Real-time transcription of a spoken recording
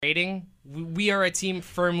rating, we are a team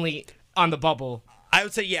firmly on the bubble. I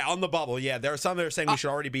would say, yeah, on the bubble. Yeah, there are some that are saying we should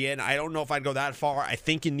already be in. I don't know if I'd go that far. I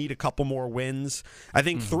think you need a couple more wins. I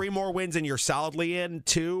think 3 more wins and you're solidly in,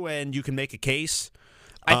 2, and you can make a case.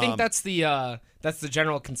 I think that's the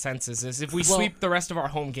general consensus, is if we sweep the rest of our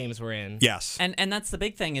home games, we're in. Yes. And that's the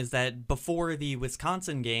big thing, is that before the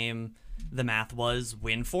Wisconsin game, the math was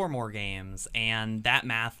win 4 more games, and that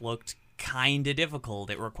math looked kind of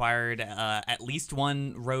difficult. It required at least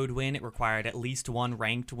 1 road win. It required at least 1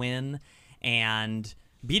 ranked win. And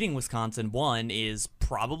beating Wisconsin 1 is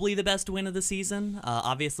probably the best win of the season.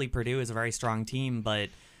 Obviously, Purdue is a very strong team, but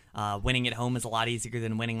winning at home is a lot easier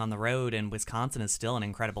than winning on the road, and Wisconsin is still an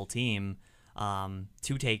incredible team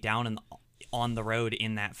to take down on the road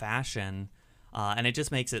in that fashion. And it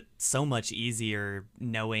just makes it so much easier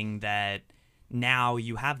knowing that now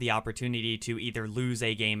you have the opportunity to either lose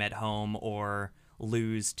a game at home or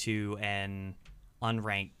lose to an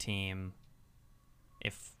unranked team.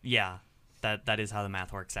 That is how the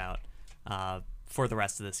math works out for the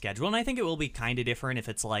rest of the schedule. And I think it will be kind of different if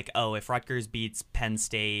it's like, if Rutgers beats Penn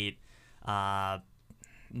State,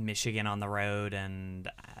 Michigan on the road, and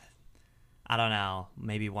I don't know,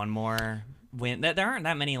 maybe 1 more win. There aren't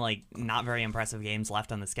that many not very impressive games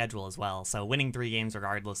left on the schedule as well. So winning 3 games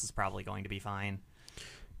regardless is probably going to be fine.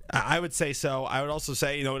 I would say so. I would also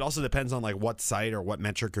say, it also depends on what site or what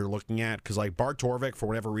metric you're looking at, because Bart Torvik, for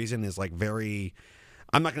whatever reason, is very,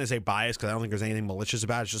 I'm not going to say biased, because I don't think there's anything malicious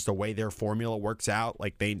about it. It's just the way their formula works out.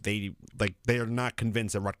 They are not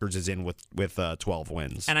convinced that Rutgers is in with 12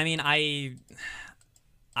 wins. And I mean, I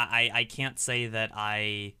can't say that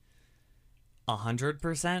I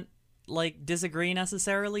 100% disagree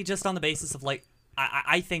necessarily, just on the basis of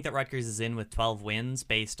I think that Rutgers is in with 12 wins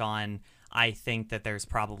based on, I think that there's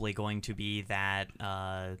probably going to be that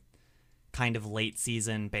kind of late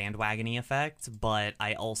season bandwagoning effect, but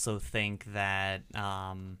I also think that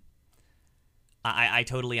I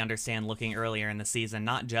totally understand looking earlier in the season,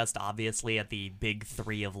 not just obviously at the big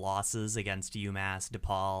 3 of losses against UMass,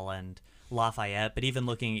 DePaul, and Lafayette, but even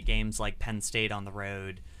looking at games like Penn State on the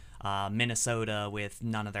road, Minnesota with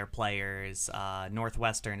none of their players,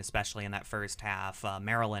 Northwestern, especially in that first half,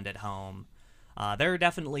 Maryland at home. There are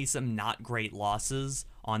definitely some not great losses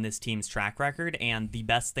on this team's track record, and the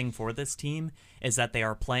best thing for this team is that they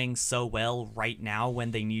are playing so well right now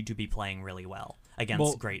when they need to be playing really well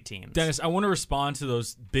against great teams. Dennis, I want to respond to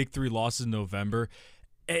those big 3 losses in November.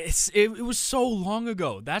 It was so long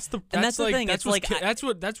ago. That's the thing. That's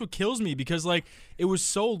what kills me, because it was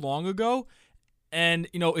so long ago. And,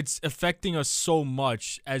 it's affecting us so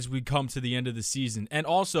much as we come to the end of the season. And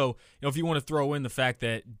also, if you want to throw in the fact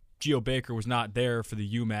that Geo Baker was not there for the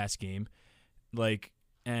UMass game,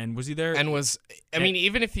 and was he there? And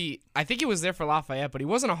even if I think he was there for Lafayette, but he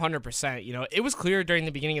wasn't 100%. It was clear during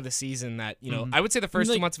the beginning of the season that, I would say the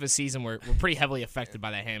first 2 months of his season were pretty heavily affected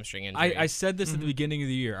by that hamstring injury. I said this at the beginning of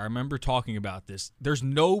the year. I remember talking about this. There's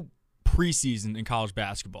no preseason in college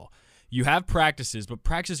basketball. You have practices, but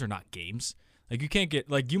practices are not games. You can't get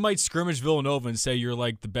you might scrimmage Villanova and say you're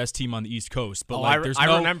the best team on the East Coast, but I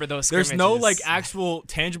remember those scrimmages. There's no actual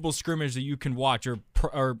tangible scrimmage that you can watch, or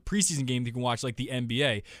preseason game that you can watch, like the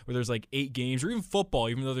NBA, where there's 8 games, or even football.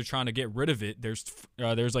 Even though they're trying to get rid of it, there's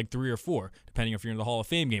 3 or 4, depending if you're in the Hall of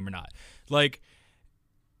Fame game or not.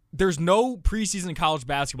 There's no preseason in college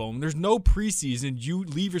basketball. When there's no preseason, you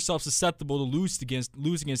leave yourself susceptible to lose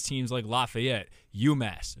against teams like Lafayette,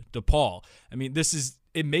 UMass, DePaul. I mean,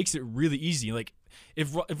 it makes it really easy.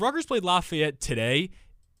 If Rutgers played Lafayette today,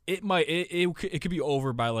 it could be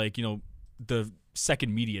over by the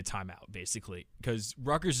second media timeout, basically, because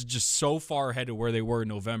Rutgers is just so far ahead of where they were in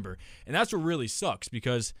November, and that's what really sucks,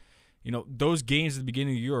 because those games at the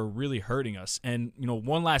beginning of the year are really hurting us. And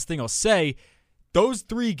one last thing I'll say, those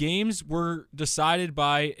 3 games were decided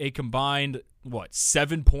by a combined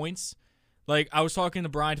 7 points. I was talking to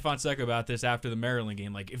Brian Fonseca about this after the Maryland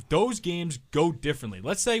game. If those games go differently,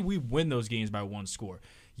 let's say we win those games by 1 score.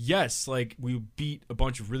 Yes, we beat a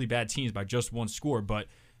bunch of really bad teams by just 1 score, but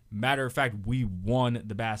matter of fact, we won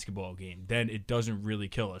the basketball game. Then it doesn't really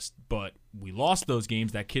kill us. But we lost those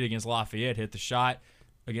games. That kid against Lafayette hit the shot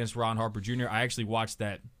against Ron Harper Jr. I actually watched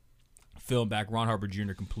that film back. Ron Harper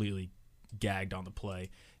Jr. completely gagged on the play.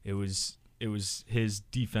 It was his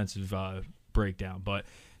defensive breakdown, but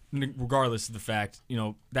regardless of the fact,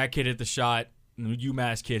 that kid hit the shot, the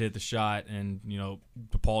UMass kid hit the shot, and,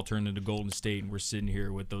 DePaul turned into Golden State, and we're sitting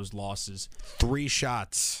here with those losses. 3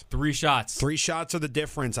 shots. 3 shots. 3 shots are the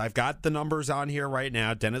difference. I've got the numbers on here right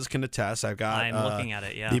now. Dennis can attest. I'm looking at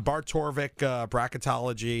it, yeah. The Bart Torvik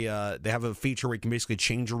bracketology. They have a feature where you can basically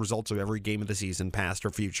change the results of every game of the season, past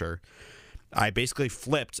or future. I basically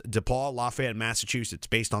flipped DePaul, Lafayette, and Massachusetts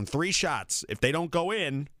based on 3 shots. If they don't go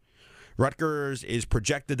in, Rutgers is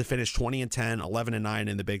projected to finish 20-10, 11-9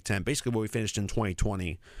 in the Big Ten, basically what we finished in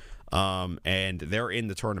 2020, and they're in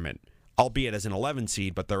the tournament, albeit as an 11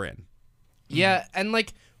 seed, but they're in. Yeah, and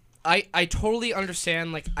like I totally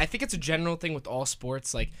understand. Like I think it's a general thing with all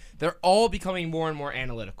sports. Like they're all becoming more and more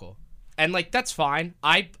analytical, and like that's fine.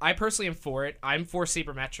 I personally am for it. I'm for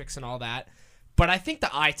sabermetrics and all that. But I think the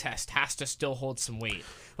eye test has to still hold some weight.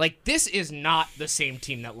 Like, this is not the same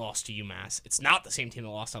team that lost to UMass. It's not the same team that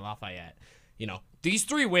lost to Lafayette. You know, these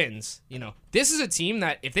 3 wins, you know, this is a team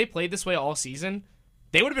that if they played this way all season,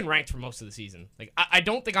 they would have been ranked for most of the season. Like, I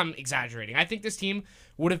don't think I'm exaggerating. I think this team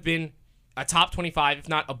would have been a top 25, if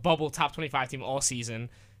not a bubble top 25 team all season.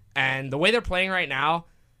 And the way they're playing right now,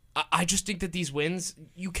 I just think that these wins,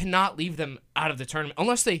 you cannot leave them out of the tournament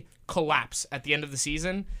unless they collapse at the end of the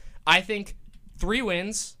season. I think 3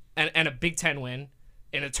 wins and a Big Ten win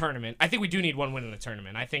in a tournament. I think we do need 1 win in a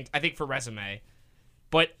tournament. I think for resume,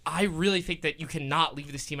 but I really think that you cannot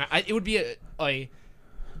leave this team out. It would be a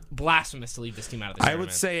blasphemous to leave this team out of the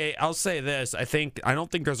tournament. I'll say this. I don't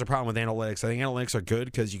think there's a problem with analytics. I think analytics are good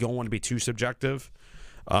because you don't want to be too subjective.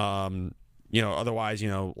 Otherwise,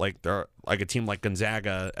 like they're like a team like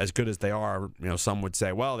Gonzaga, as good as they are, some would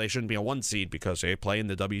say, well, they shouldn't be a 1 seed because they play in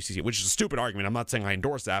the WCC, which is a stupid argument. I'm not saying I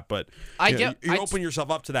endorse that, but you open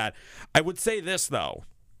yourself up to that. I would say this though,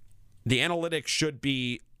 the analytics should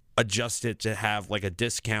be adjusted to have like a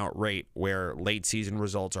discount rate where late season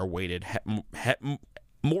results are weighted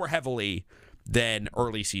more heavily than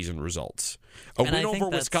early season results. A win over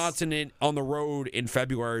Wisconsin on the road in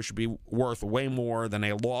February should be worth way more than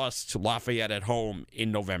a loss to Lafayette at home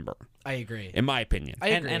in November. I agree. In my opinion. I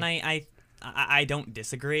agree. And I don't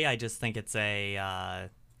disagree. I just think it's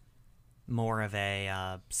more of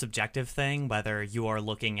a subjective thing, whether you are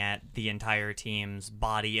looking at the entire team's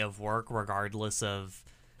body of work, regardless of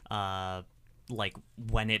like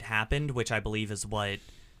when it happened, which I believe is what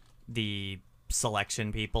the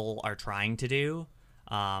selection people are trying to do,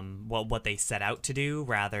 what they set out to do,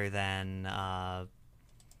 rather than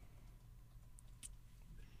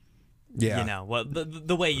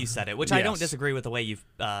the way you said it, which I don't disagree with the way you've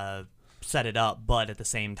set it up, but at the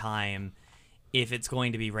same time, if it's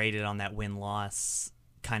going to be rated on that win-loss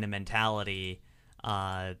kind of mentality,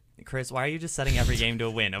 Chris, why are you just setting every game to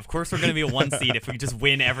a win? Of course, we're going to be a 1 seed if we just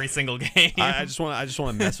win every single game. I just want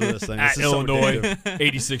to mess with this thing. At Illinois,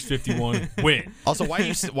 86-51 win. Also, why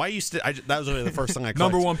you that was really the first thing I clicked.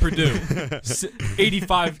 Number 1 Purdue,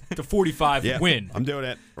 85-45 win. I'm doing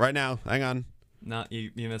it right now. Hang on. No,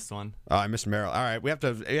 you missed one. Oh, I missed Merrill. All right, we have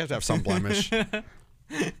to have some blemish.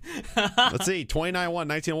 Let's see, 29-1,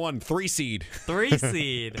 19-1, 3 seed. 3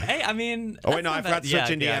 seed. Hey, I mean. Oh wait, no, I forgot to switch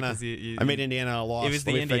Indiana. You, I made Indiana a loss. It was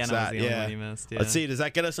the Indiana was the only one you missed. Yeah. Let's see, does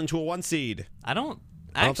that get us into a 1 seed? I don't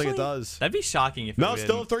think it does. That'd be shocking if no,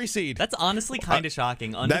 still a 3 seed. That's honestly kind of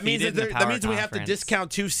shocking. That means that we have to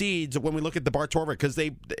discount 2 seeds when we look at the Bart Torvik because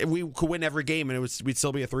we could win every game and we'd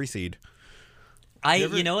still be a 3 seed.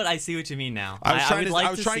 You know what? I see what you mean now. I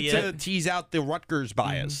was trying to tease out the Rutgers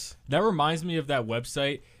bias. That reminds me of that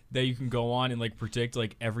website that you can go on and like predict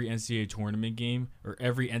like every NCAA tournament game or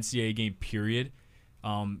every NCAA game period.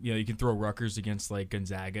 You can throw Rutgers against like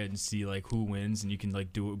Gonzaga and see like who wins, and you can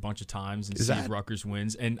like do it a bunch of times and see if Rutgers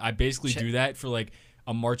wins. And I basically do that for like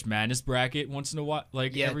a March Madness bracket once in a while.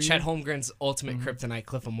 Like every Chet year. Holmgren's ultimate kryptonite,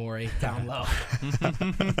 Cliff Amore, down low.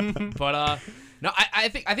 But no, I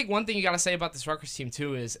think one thing you got to say about this Rutgers team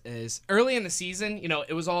too is early in the season,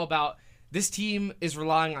 it was all about this team is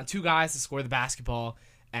relying on 2 guys to score the basketball.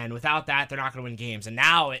 And without that, they're not going to win games. And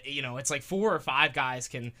now, it's like 4 or 5 guys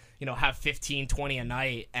can, have 15, 20 a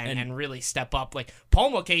night and really step up. Like,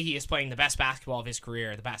 Paul Mulcahy is playing the best basketball of his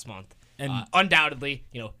career the past month. And undoubtedly,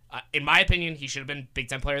 in my opinion, he should have been Big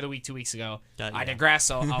Ten Player of the Week 2 weeks ago. I digress,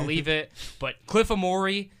 so I'll leave it. But Cliff Amore,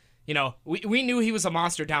 we knew he was a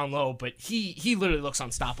monster down low, but he literally looks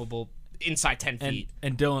unstoppable inside 10 feet.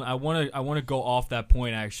 And Dylan, I want to go off that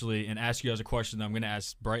point, actually, and ask you guys a question that I'm going to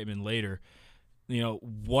ask Brightman later.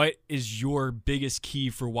 What is your biggest key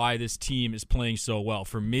for why this team is playing so well?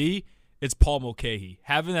 For me, it's Paul Mulcahy.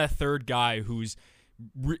 Having that third guy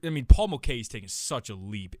Paul Mulcahy's taken such a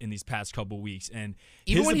leap in these past couple of weeks. And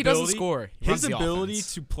even when he doesn't score, his ability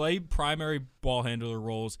to play primary ball handler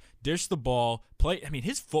roles, dish the ball,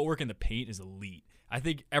 his footwork in the paint is elite. I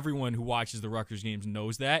think everyone who watches the Rutgers games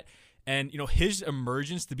knows that. And, his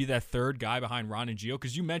emergence to be that third guy behind Ron and Gio,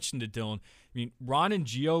 because you mentioned it, Dylan. Ron and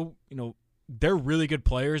Gio, they're really good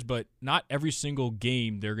players, but not every single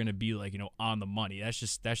game they're going to be like, on the money. That's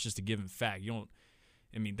just a given fact.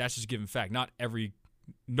 That's just a given fact. Not every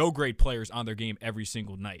no great players on their game every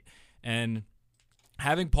single night. And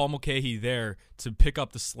having Paul Mulcahy there to pick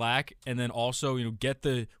up the slack and then also, get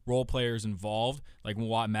the role players involved, like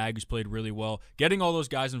Mwat Mag, who's played really well, getting all those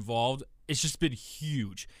guys involved, it's just been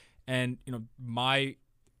huge. And, my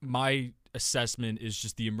assessment is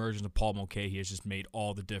just the emergence of Paul Mulcahy has just made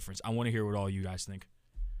all the difference. I want to hear what all you guys think.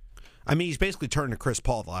 I mean, he's basically turned to Chris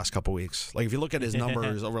Paul the last couple weeks. Like, if you look at his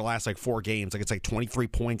numbers over the last, 4 games, it's 23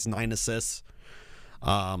 points, 9 assists.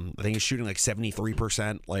 I think he's shooting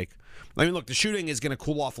 73%. Look, the shooting is going to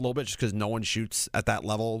cool off a little bit just because no one shoots at that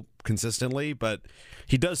level consistently, but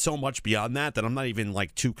he does so much beyond that I'm not even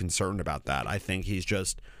too concerned about that. I think he's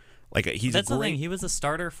just That's the thing. He was a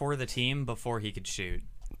starter for the team before he could shoot.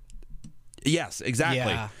 Yes, exactly.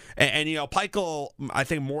 Yeah. And Peichel, I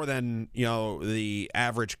think more than the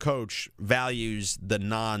average coach, values the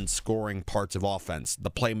non-scoring parts of offense, the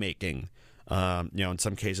playmaking. In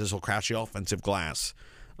some cases, he'll crash the offensive glass.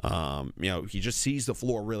 He just sees the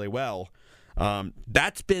floor really well.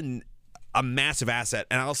 That's been a massive asset.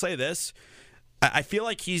 And I'll say this, I feel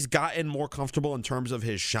like he's gotten more comfortable in terms of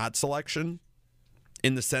his shot selection,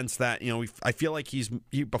 in the sense that I feel like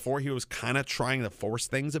before he was kind of trying to force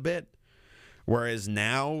things a bit. Whereas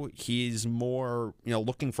now he's more,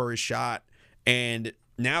 looking for his shot, and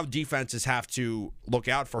now defenses have to look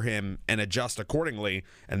out for him and adjust accordingly,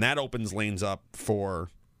 and that opens lanes up for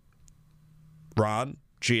Ron,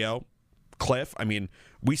 Gio, Cliff. I mean,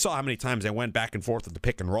 we saw how many times they went back and forth with the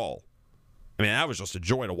pick and roll. I mean, that was just a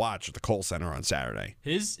joy to watch at the Kohl Center on Saturday.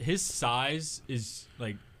 His size is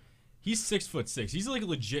he's 6'6". He's a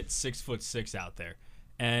legit 6'6" out there,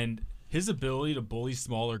 and his ability to bully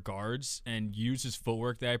smaller guards and use his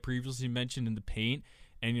footwork that I previously mentioned in the paint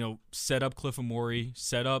and, set up Cliff Amore,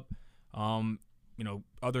 set up,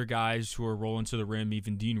 other guys who are rolling to the rim,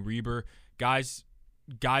 even Dean Reber, guys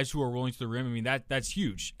who are rolling to the rim. I mean, that's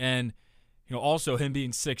huge. And, also him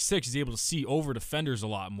being 6'6", he's able to see over defenders a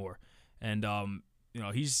lot more. And,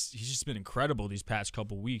 he's just been incredible these past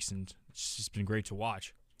couple weeks, and it's just been great to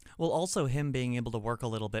watch. Well, also him being able to work a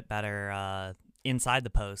little bit better inside the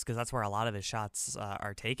post, because that's where a lot of his shots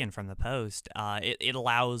are taken from the post. It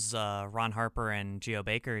allows Ron Harper and Geo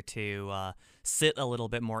Baker to sit a little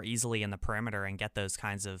bit more easily in the perimeter and get those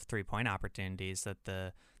kinds of three-point opportunities that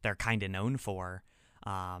they're kind of known for.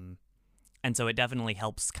 And so it definitely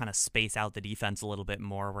helps kind of space out the defense a little bit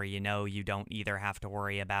more, where you don't either have to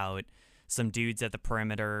worry about some dudes at the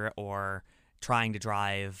perimeter or trying to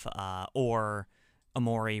drive or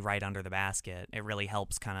Amore right under the basket. It really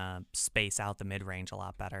helps kind of space out the mid-range a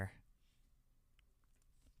lot better.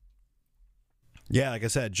 Yeah, like I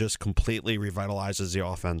said, just completely revitalizes the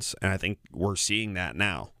offense, and I think we're seeing that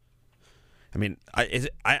now. I mean, I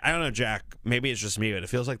don't know, Jack, maybe it's just me, but it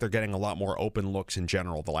feels like they're getting a lot more open looks in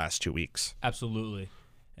general the last 2 weeks. Absolutely,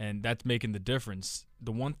 and that's making the difference.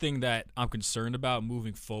 The one thing that I'm concerned about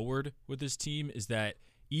moving forward with this team is that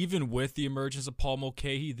even with the emergence of Paul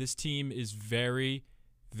Mulcahy, this team is very,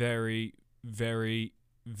 very, very,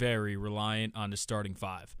 very reliant on the starting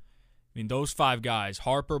 5. I mean, those 5 guys,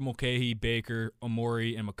 Harper, Mulcahy, Baker, Amore,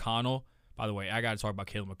 and McConnell. By the way, I got to talk about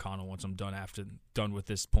Caleb McConnell once I'm done with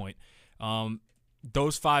this point.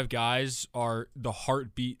 Those 5 guys are the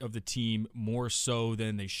heartbeat of the team more so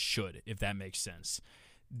than they should, if that makes sense.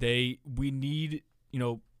 We need,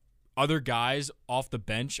 other guys off the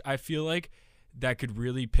bench, I feel like, that could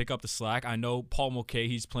really pick up the slack. I know Paul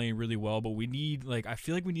Mulcahy's playing really well, but we need, I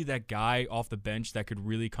feel like we need that guy off the bench that could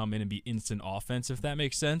really come in and be instant offense, if that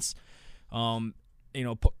makes sense.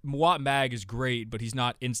 Mwat Mag is great, but he's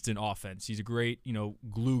not instant offense. He's a great,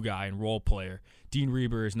 glue guy and role player. Dean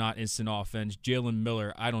Reber is not instant offense. Jalen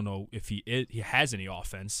Miller, I don't know if he has any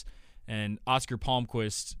offense. And Oscar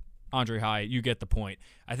Palmquist, Andre Hyatt, you get the point.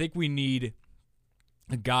 I think we need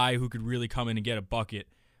a guy who could really come in and get a bucket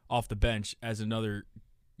off the bench as another,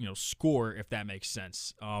 scorer, if that makes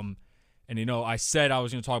sense. And I said I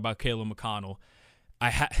was going to talk about Caleb McConnell.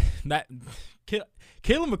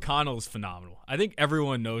 Caleb McConnell is phenomenal. I think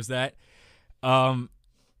everyone knows that. If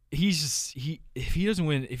he doesn't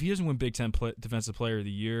win Big Ten Defensive Player of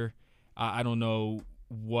the Year, I don't know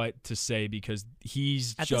what to say, because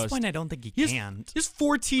he's at this point I don't think he can. He has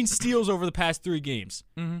 14 steals over the past 3 games.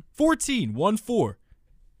 Mm-hmm. 14, 1-4.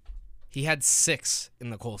 He had 6 in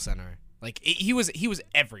the Kohl Center. He was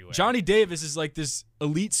everywhere. Johnny Davis is this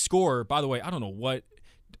elite scorer. By the way, I don't know what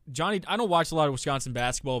I don't watch a lot of Wisconsin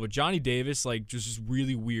basketball, but Johnny Davis just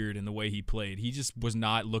really weird in the way he played. He just was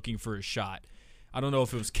not looking for a shot. I don't know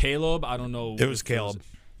if it was Caleb. I don't know. It was Caleb.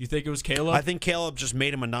 You think it was Caleb? I think Caleb just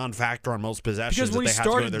made him a non-factor on most possessions. Because when he that they had to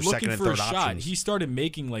go to started their looking second and for a third shot, options. he started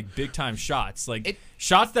making like big time shots,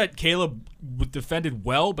 shots that Caleb defended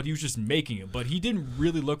well, but he was just making it. But he didn't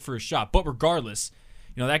really look for a shot. But regardless,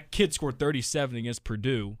 that kid scored 37 against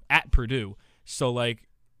Purdue at Purdue. So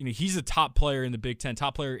he's a top player in the Big Ten,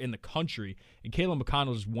 top player in the country, and Caleb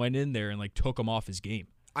McConnell just went in there and took him off his game.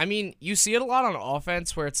 I mean, you see it a lot on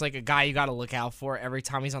offense where it's like a guy you got to look out for every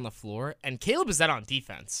time he's on the floor, and Caleb is that on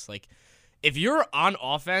defense. If you're on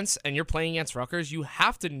offense and you're playing against Rutgers, you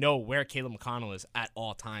have to know where Caleb McConnell is at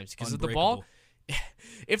all times because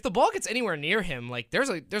if the ball gets anywhere near him, there's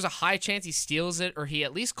a high chance he steals it or he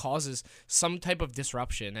at least causes some type of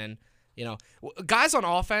disruption. And guys on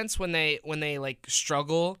offense when they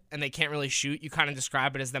struggle and they can't really shoot, you kind of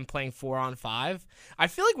describe it as them playing 4-on-5. I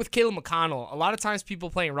feel like with Caleb McConnell, a lot of times people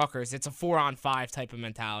playing Rutgers, it's a 4-on-5 type of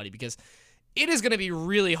mentality because it is going to be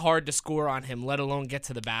really hard to score on him, let alone get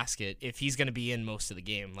to the basket if he's going to be in most of the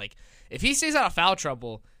game. If he stays out of foul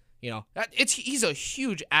trouble, he's a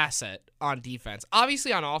huge asset on defense.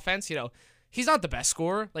 Obviously on offense, he's not the best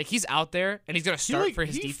scorer. He's out there and he's gonna start for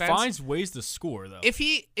his defense. He finds ways to score though. If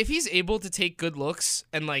he's able to take good looks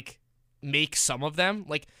and make some of them,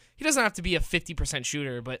 he doesn't have to be a 50%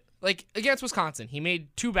 shooter, but against Wisconsin, he made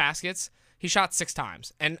 2 baskets. He shot 6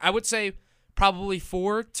 times, and I would say probably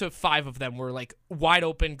 4 to 5 of them were wide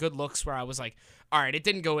open, good looks where I was all right, it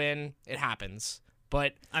didn't go in, it happens.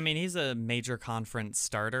 But I mean, he's a major conference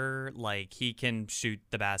starter. He can shoot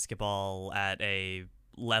the basketball at a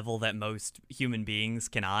level that most human beings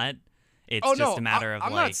cannot. It's just a matter of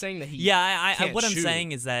I'm not saying that he can't what I'm shoot.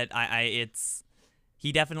 saying is that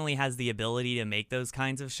he definitely has the ability to make those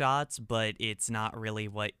kinds of shots, but it's not really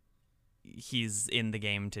what he's in the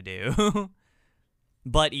game to do.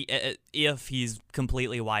 But if he's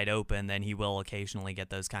completely wide open, then he will occasionally get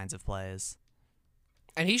those kinds of plays.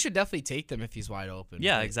 And he should definitely take them if he's wide open.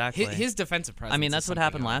 Yeah, exactly. His defensive presence. I mean, that's is what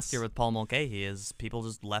happened something last else. year with Paul Mulcahy is people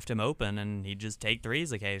just left him open and he'd just take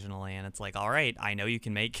threes occasionally. And it's all right, I know you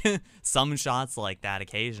can make some shots like that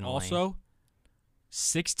occasionally. Also,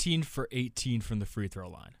 16 for 18 from the free throw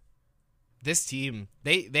line. This team,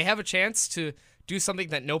 they have a chance to do something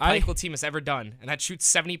that no Pikel team has ever done, and that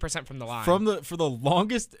shoots 70% from the line. For the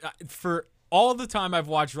longest, for all the time I've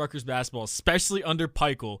watched Rutgers basketball, especially under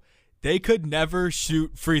Pikel, they could never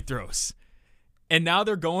shoot free throws. And now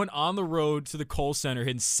they're going on the road to the Kohl Center,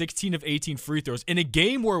 hitting 16 of 18 free throws in a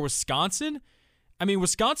game where Wisconsin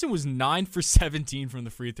was 9 for 17 from the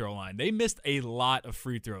free throw line. They missed a lot of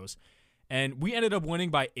free throws. And we ended up winning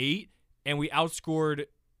by 8, and we outscored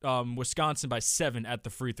Wisconsin by 7 at the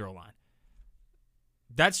free throw line.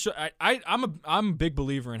 I'm a big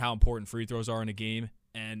believer in how important free throws are in a game,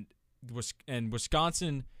 and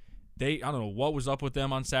Wisconsin, I don't know what was up with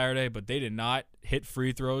them on Saturday, but they did not hit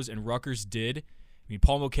free throws, and Rutgers did. I mean,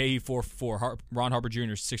 Paul Mulcahy 4 for 4, Ron Harper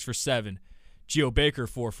Jr. 6 for 7, Geo Baker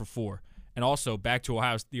 4 for 4, and also back to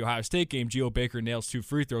the Ohio State game, Geo Baker nails 2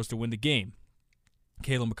 free throws to win the game.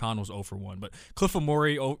 Caleb McConnell's 0 for 1, but Cliff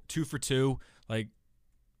Amore 2 for 2,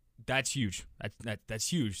 that's huge.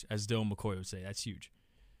 That's huge, as Dylan McCoy would say. That's huge.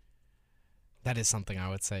 That is something I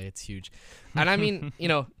would say. It's huge. And I mean,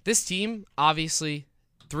 this team, obviously,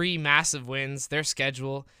 3 massive wins. Their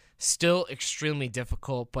schedule, still extremely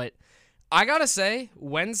difficult. But I got to say,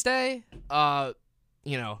 Wednesday, if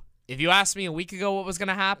you asked me a week ago what was going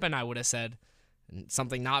to happen, I would have said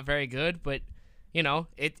something not very good. But,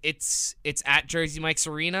 it's at Jersey Mike's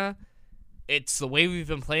Arena. It's the way we've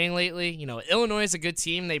been playing lately. Illinois is a good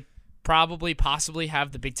team. They possibly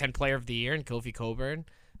have the Big Ten Player of the Year in Kofi Cockburn.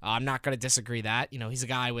 I'm not going to disagree that. He's a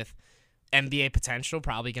guy with NBA potential,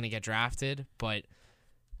 probably going to get drafted. But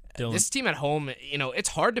Dylan, this team at home, it's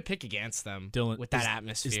hard to pick against them with that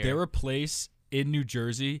atmosphere. Is there a place in New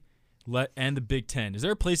Jersey and the Big Ten? Is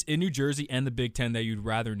there a place in New Jersey and the Big Ten that you'd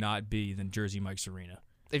rather not be than Jersey Mike's Arena?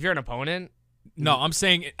 If you're an opponent? No, I'm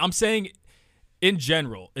saying in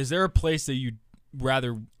general, is there a place that you'd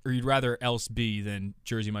rather else be than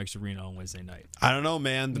Jersey Mike's Arena on Wednesday night? I don't know,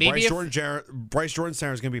 man. The Bryce Jordan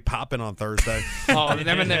Center is going to be popping on Thursday.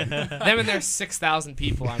 Them and their 6,000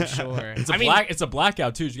 people, I'm sure. It's a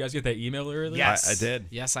blackout too. Did you guys get that email earlier? Yes, I did.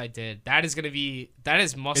 Yes, I did. That is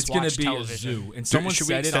must-watch It's going to be television. a zoo. And someone should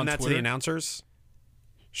said we it extend on that Twitter. to the announcers?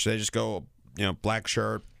 Should they just go, black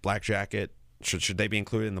shirt, black jacket? Should they be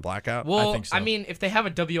included in the blackout? Well, I think so. I mean, if they have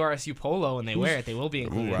a WRSU polo and they wear it, they will be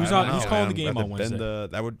included. Who's calling the game on Wednesday?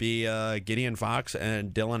 That would be Gideon Fox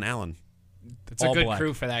and Dylan Allen. It's a good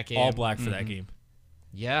crew for that game. All black for that game.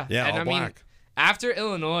 Yeah. Yeah, and all I mean, black. after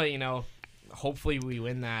Illinois, hopefully we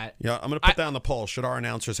win that. Yeah, I'm going to put that on the poll. Should our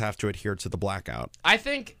announcers have to adhere to the blackout? I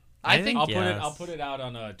think I think think yes. I'll put it out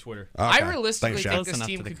on Twitter. I Okay. realistically Thanks, Jack. think Close this enough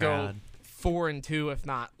team to the could go crowd. 4-2, if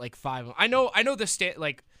not like 5. I know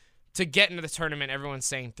the to get into the tournament, everyone's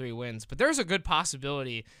saying 3 wins, but there's a good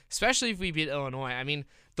possibility, especially if we beat Illinois. I mean,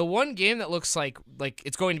 the one game that looks like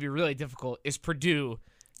it's going to be really difficult is Purdue.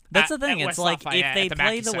 That's the thing. at It's West like Lafayette if they at the play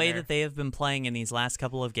Mackey the way Center. that they have been playing in these last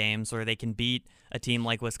couple of games, where they can beat a team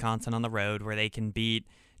like Wisconsin on the road, where they can beat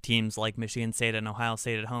teams like Michigan State and Ohio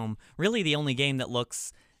State at home. Really, the only game that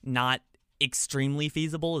looks not extremely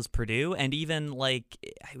feasible is Purdue. And even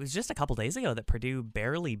it was just a couple days ago that Purdue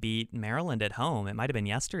barely beat Maryland at home. It might have been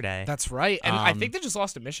yesterday. That's right, and I think they just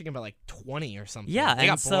lost to Michigan by 20 or something. Yeah, they and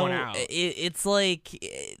got so blown out. it's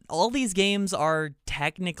all these games are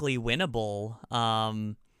technically winnable.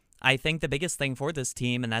 I think the biggest thing for this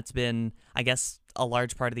team, and that's been, I guess, a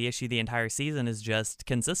large part of the issue the entire season, is just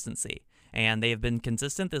consistency. And they have been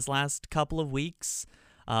consistent this last couple of weeks.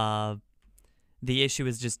 The issue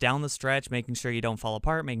is just down the stretch, making sure you don't fall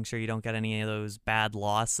apart, making sure you don't get any of those bad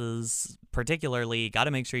losses. Particularly, got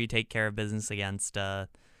to make sure you take care of business against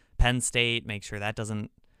Penn State, make sure that doesn't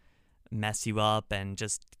mess you up, and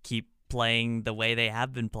just keep playing the way they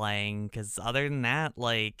have been playing. Because other than that,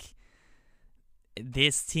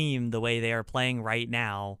 this team, the way they are playing right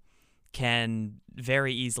now, can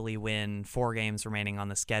very easily win 4 games remaining on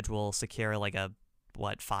the schedule, secure a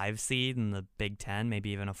 5 seed in the Big Ten, maybe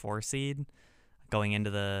even a 4 seed going into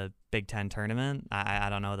the Big Ten tournament. I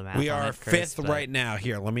don't know the math. We on are it, Chris, 5th but- right now.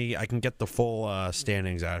 Here, I can get the full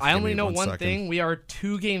standings out. I Give only me know one second. thing: we are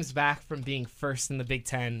 2 games back from being first in the Big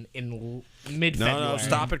Ten in mid-February. No,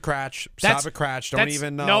 stop it, Cratch. That's- Stop it, Cratch. Don't that's-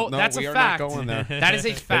 even. no, No, that's we a are fact. not going there. That is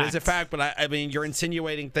a fact. It is a fact, but I mean, you're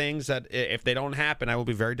insinuating things that if they don't happen, I will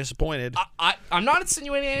be very disappointed. I'm not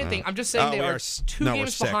insinuating anything. I'm just saying they we are are 2 no, we're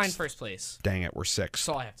games behind 6th. first place. Dang it, we're 6th. That's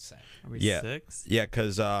all I have to say. Are we Yeah. 6? Yeah,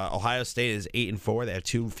 because Ohio State is 8-4. They have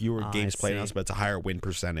 2 fewer games played than see. us, but it's a higher win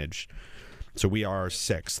percentage. So we are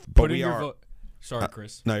 6th. But Put in we your are. vote. Sorry,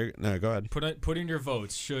 Chris. No, go ahead. Put in your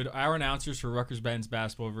votes. Should our announcers for Rutgers men's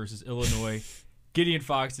basketball versus Illinois, Gideon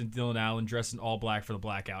Fox and Dylan Allen, dress in all black for the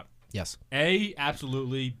blackout? Yes. A,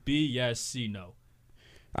 absolutely. B, yes. C, no.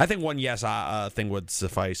 I think one yes thing would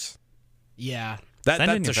suffice. Yeah. Send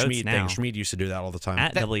in That's a your votes Schmid now. thing. Schmid used to do that all the time.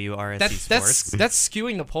 At That- WRSC That's Sports. that's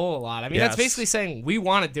skewing the poll a lot. I mean, that's Yes. basically saying we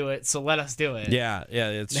want to do it, so let us do it. Yeah,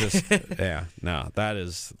 it's just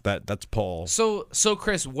that's poll. So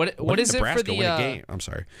Chris, what When is did it for Nebraska the win a game? I'm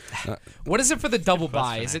sorry. what is it for the double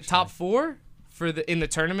question, bye? Is it actually. top 4 for the in the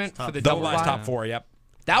tournament for the double Double bye? bye top 4. Yep.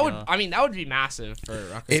 That would Yeah. that would be massive for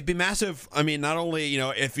Rutgers. It'd be massive. I mean, not only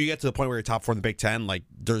if you get to the point where you're top 4 in the Big Ten,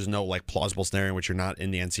 there's no plausible scenario in which you're not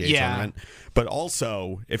in the NCAA tournament. But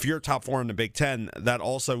also, if you're top 4 in the Big Ten, that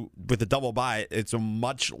also with the double bye, it's a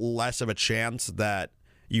much less of a chance that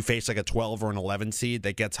you face a 12 or an 11 seed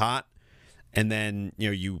that gets hot, and then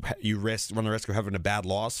you run the risk of having a bad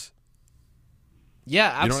loss.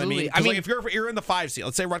 Yeah, You know absolutely. what I mean? 'Cause, if you're in the 5 seed,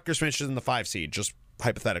 let's say Rutgers finishes in the 5 seed, just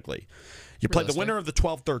hypothetically, you play the Realistic. winner of the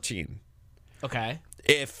 12-13. Okay.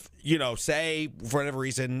 If say for whatever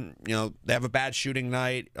reason they have a bad shooting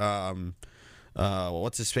night,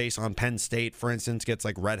 what's his face on Penn State, for instance, gets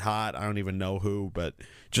red hot. I don't even know who, but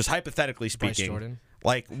just hypothetically Bryce speaking, Jordan.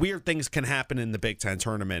 Weird things can happen in the Big Ten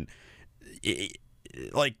tournament.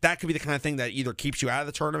 That could be the kind of thing that either keeps you out of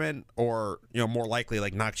the tournament or more likely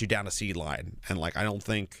knocks you down a seed line. And I don't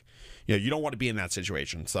think. You don't want to be in that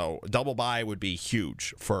situation. So double bye would be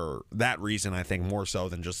huge for that reason, I think, more so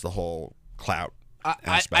than just the whole clout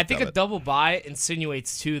I think of a it. double bye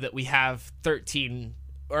insinuates too that we have 13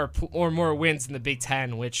 or more wins in the Big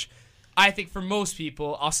Ten, which I think for most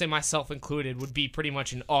people, I'll say myself included, would be pretty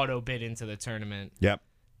much an auto bid into the tournament. Yep.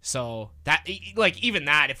 So that even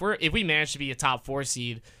that, if we manage to be a top 4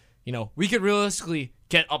 seed, we could realistically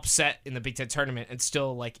get upset in the Big Ten tournament and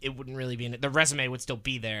still it wouldn't really be in it. The resume would still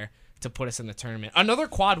be there to put us in the tournament. Another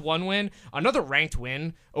quad 1 win, another ranked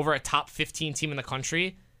win over a top 15 team in the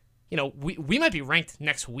country. We might be ranked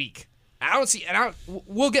next week.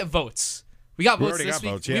 We'll get votes. We got votes already this got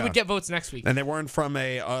week. votes, We yeah. would get votes next week. And they weren't from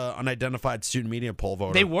a unidentified student media poll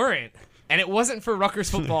voter. They weren't. And it wasn't for Rutgers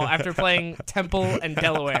football after playing Temple and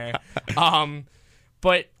Delaware.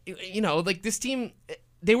 But, this team,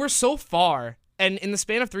 they were so far. And in the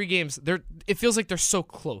span of 3 games, it feels like they're so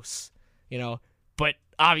close, But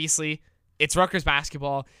obviously, it's Rutgers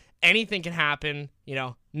basketball. Anything can happen.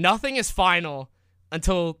 Nothing is final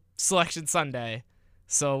until Selection Sunday.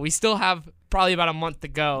 So we still have probably about a month to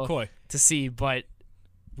go McCoy. to see. But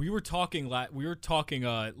we were talking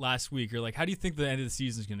last week. You're like, how do you think the end of the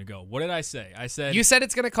season is going to go? What did I say? I said you said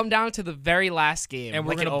it's going to come down to the very last game, and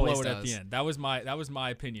we're like going to blow it does. at the end. That was my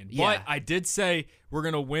opinion. Yeah. But I did say we're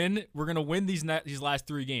going to win. We're going to win these last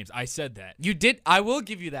 3 games. I said that. You did. I will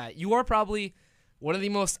give you that. You are probably one of the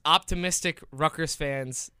most optimistic Rutgers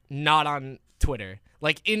fans not on Twitter.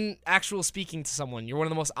 Like, in actual speaking to someone, you're one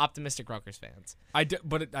of the most optimistic Rutgers fans.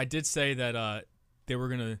 But I did say that they were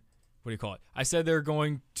going to, what do you call it? I said they're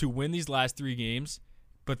going to win these last 3 games,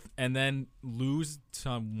 and then lose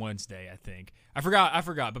on Wednesday, I think. I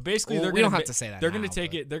forgot. But basically, Well, we don't have to say that They're now, going to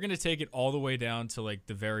take but- it. They're going to take it all the way down to like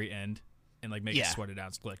the very end, and like make Yeah. it sweat it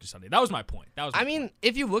out, split to Sunday. That was my point. I mean,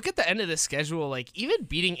 if you look at the end of the schedule, like even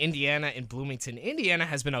beating Indiana in Bloomington, Indiana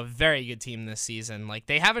has been a very good team this season. Like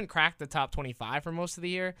they haven't cracked the top 25 for most of the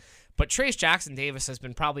year, but Trace Jackson Davis has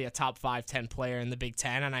been probably a top 5-10 player in the Big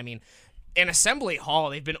Ten. And I mean, in Assembly Hall,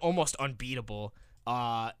 they've been almost unbeatable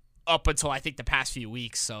up until I think the past few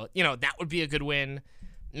weeks. So, that would be a good win.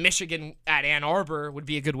 Michigan at Ann Arbor would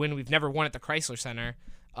be a good win. We've never won at the Chrysler Center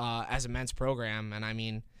as a men's program. And I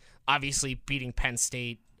mean, obviously beating Penn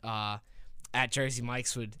State at Jersey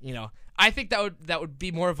Mike's would, I think that would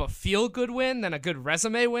be more of a feel-good win than a good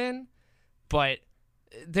resume win. But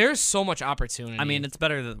there's so much opportunity. I mean, it's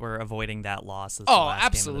better that we're avoiding that loss as the Oh, last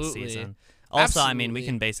absolutely. game of the season. Also, I mean, we Absolutely.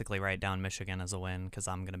 can basically write down Michigan as a win because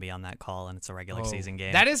I'm going to be on that call and it's a regular season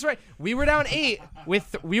game. That is right. We were down 8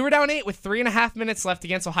 with 3.5 minutes left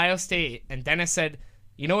against Ohio State, and Dennis said,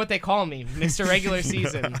 "You know what they call me, Mr. Regular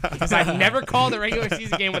Season, because I never called a regular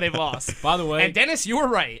season game where they've lost." by the way, And Dennis, you were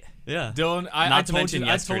right. yeah. Dylan, I Not to told mention you,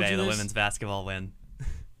 I told yesterday, you the this. women's basketball win.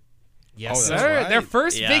 Yes, that's sir. right. Their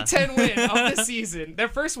first Yeah. Big Ten win of the season. Their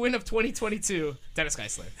first win of 2022. Dennis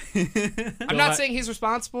Geissler. I'm not saying he's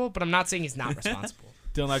responsible, but I'm not saying he's not responsible.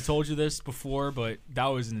 Dylan, I've told you this before, but that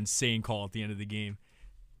was an insane call at the end of the game.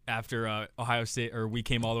 After Ohio State, or we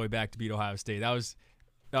came all the way back to beat Ohio State. That was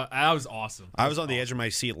awesome. I was on the edge of my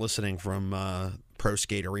seat listening from Pro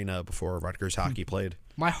Skate Arena before Rutgers hockey played.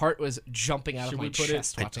 My heart was jumping out Should of my we put it-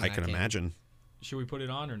 chest watching I that can game. imagine. Should we put it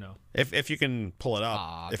on or no? If you can pull it up.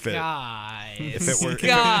 Aw, if it guys. if it were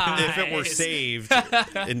if it were saved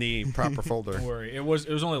in the proper folder. Don't worry. It was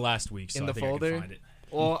only last week, so In I the think I folder? can find it.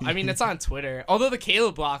 Well, I mean, it's on Twitter. Although the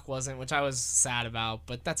Caleb block wasn't, which I was sad about,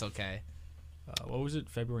 but that's okay. What was it?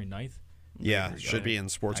 February 9th? Yeah, should be in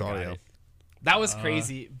sports I got audio. it. That was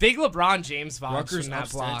crazy. Big LeBron James vibes Rutgers from that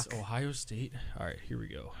block. upsets Ohio State. All right, here we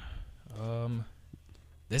go.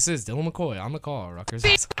 This is Dylan McCoy on the call. Rutgers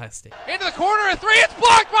versus Ohio State. Into the corner, a 3, it's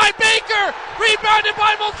blocked by Baker, rebounded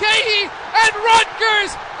by Mulcahy, and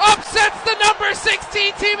Rutgers upsets the number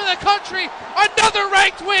 16 team in the country. Another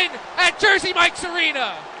ranked win at Jersey Mike's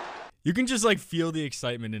Arena. You can just like feel the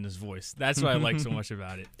excitement in his voice. That's what I like so much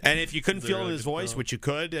about it. And if you couldn't It's a feel really his good voice, throw. which you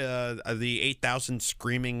could, the 8,000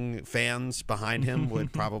 screaming fans behind him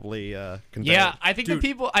would probably convey Yeah, it. I think Dude, the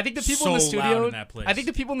people in the so studio. loud in that place. I think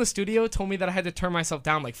the people in the studio told me that I had to turn myself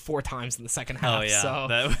down like 4 times in the second half. Oh, yeah.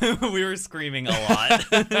 So We were screaming a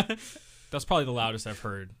lot. That's probably the loudest I've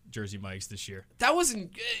heard Jersey Mike's this year. that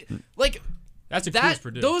wasn't like That's a that. cruise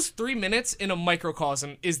Purdue. Those 3 minutes in a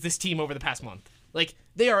microcosm is this team over the past month. Like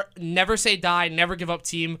they are never say die, never give up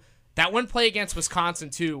team. That one play against Wisconsin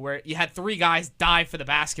too, where you had 3 guys dive for the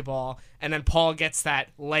basketball, and then Paul gets that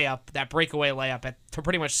layup, that breakaway layup to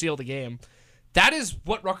pretty much seal the game. That is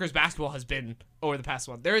what Rutgers basketball has been over the past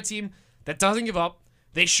month. They're a team that doesn't give up.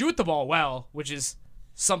 They shoot the ball well, which is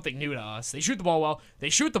something new to us. They shoot the ball well. They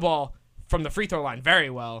shoot the ball from the free throw line very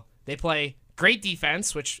well. They play great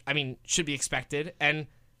defense, which I mean should be expected, and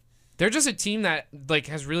they're just a team that like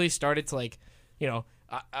has really started to like.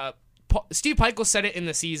 Steve Peichel said it in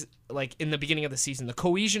the season, like in the beginning of the season. The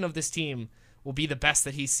cohesion of this team will be the best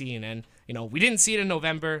that he's seen, and we didn't see it in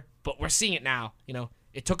November, but we're seeing it now.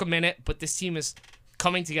 It took a minute, but this team is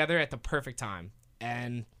coming together at the perfect time.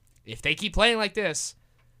 And if they keep playing like this,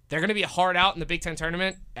 they're going to be a hard out in the Big Ten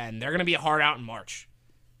tournament, and they're going to be a hard out in March.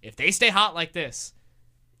 If they stay hot like this,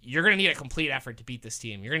 you're going to need a complete effort to beat this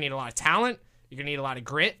team. You're going to need a lot of talent, you're going to need a lot of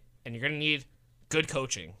grit, and you're going to need good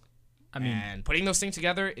coaching. I mean, And putting those things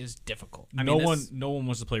together is difficult. no one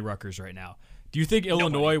wants to play Rutgers right now. Do you think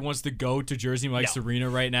Illinois wants to go to Jersey Mike's No. Arena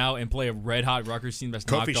right now and play a red hot Rutgers team that's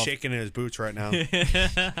knocked Kofi's off? shaking in his boots right now. Do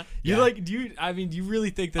you really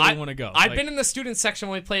think that they want to go? I've been in the student section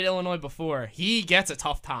when we played Illinois before. He gets a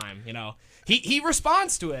tough time, He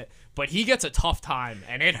responds to it, but he gets a tough time,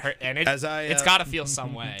 and it hurt, and it's got to feel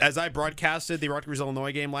some way. As I broadcasted the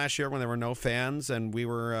Rutgers-Illinois game last year when there were no fans and we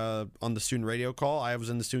were on the student radio call, I was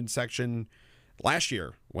in the student section last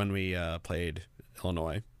year when we played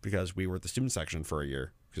Illinois because we were at the student section for a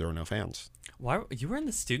year. there were no fans. Why you were in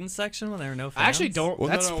the student section when there were no fans? I actually don't. Well,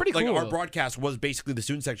 That's no, pretty like, cool. Our broadcast was basically the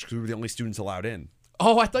student section because we were the only students allowed in.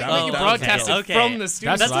 Oh, I thought you meant you that was broadcasted okay. from the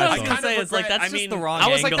studio. That's what I was I gonna kind say. of It's like regret- that's I just mean, the wrong I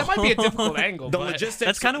was angle. like, that might be a difficult angle. The but logistics.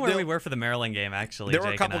 That's kind of where the- we were for the Maryland game, actually. There were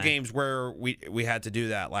a Jake couple and I. games where we had to do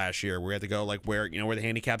that last year. We had to go like where the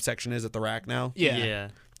handicap section is at the rack now. Yeah.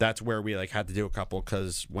 That's where we like had to do a couple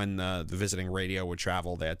because when the visiting radio would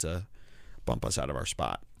travel, they had to bump us out of our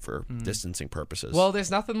spot for distancing purposes. Well, there's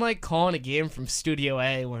nothing like calling a game from Studio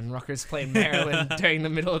A when Rutgers played Maryland during the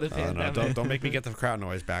middle of the no, pandemic. don't make me get the crowd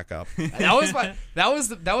noise back up.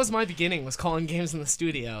 That was my beginning, was calling games in the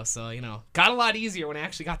studio. So got a lot easier when I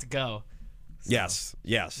actually got to go. So,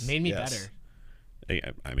 Yes. Made me yes.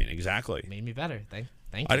 better. I mean, exactly. Made me better. Thank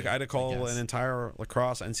you. I had to call guess. an entire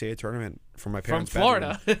lacrosse NCAA tournament from my From parents'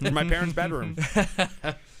 Florida. bedroom. From my parents' bedroom.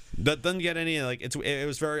 That doesn't get any it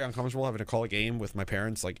was very uncomfortable having to call a game with my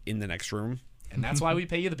parents like in the next room. And that's why we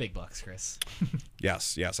pay you the big bucks, Chris.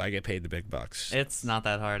 Yes, I get paid the big bucks. It's not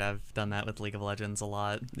that hard. I've done that with League of Legends a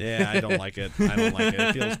lot. Yeah, I don't like it.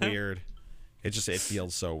 It feels weird. It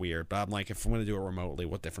feels so weird. But I'm like, if I'm going to do it remotely,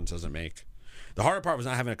 what difference does it make? The harder part was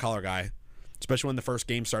not having a color guy, especially when the first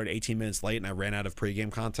game started 18 minutes late and I ran out of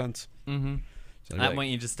pregame content. Mm-hmm. So That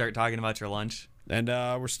point, you just start talking about your lunch. And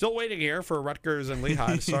we're still waiting here for Rutgers and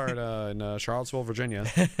Lehigh to start in Charlottesville, Virginia.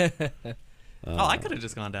 I could have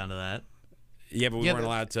just gone down to that. Yeah, but we Yeah, weren't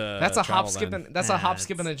allowed to. That's a hop, travel skip, then. and that's a hop,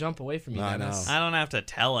 skip, and a jump away from you. I Dennis. know. I don't have to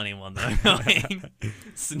tell anyone that I'm going.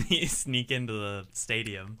 Sneak into the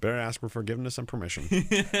stadium. Better ask for forgiveness and permission.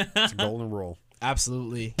 It's a golden rule.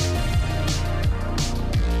 Absolutely.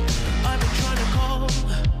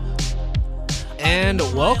 And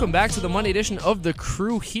welcome back to the Monday edition of The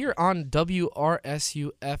Crew here on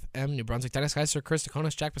WRSU-FM New Brunswick. Dennis Geissler, Chris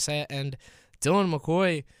Tsakonas, Jack Bisaha, and Dylan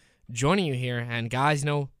McCoy joining you here. And guys,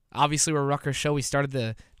 obviously we're a Rutgers show. We started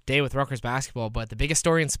the day with Rutgers basketball, but the biggest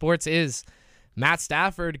story in sports is Matt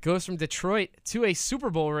Stafford goes from Detroit to a Super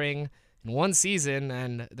Bowl ring in one season,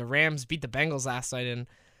 and the Rams beat the Bengals last night in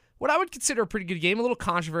what I would consider a pretty good game. A little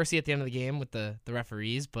controversy at the end of the game with the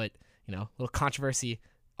referees, but, a little controversy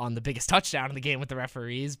on the biggest touchdown in the game with the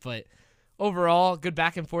referees. But overall, good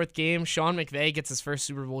back-and-forth game. Sean McVay gets his first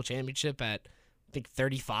Super Bowl championship at, I think,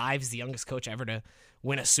 35. He's the youngest coach ever to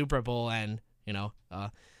win a Super Bowl, and,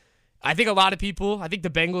 I think a lot of people, I think the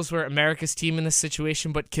Bengals were America's team in this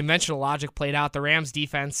situation, but conventional logic played out. The Rams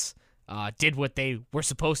defense did what they were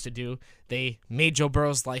supposed to do. They made Joe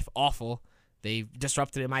Burrow's life awful. They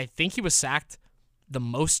disrupted him. I think he was sacked the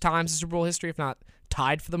most times in Super Bowl history, if not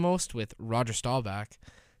tied for the most, with Roger Staubach.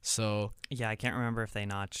 So Yeah, I can't remember if they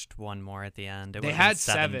notched one more at the end. It they would've had been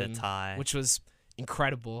 7 7, to tie. which was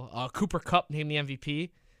incredible. Cooper Kupp named the MVP.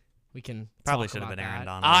 We can Probably talk should have about been Aaron that.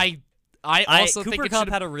 Donald. I also think Cooper it Kupp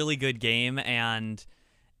should had a really good game, and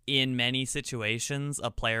in many situations, a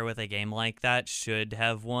player with a game like that should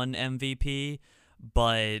have won MVP.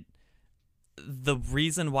 But the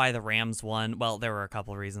reason why the Rams won, well, there were a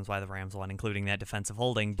couple of reasons why the Rams won, including that defensive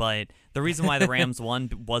holding, but the reason why the Rams won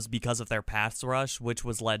was because of their pass rush, which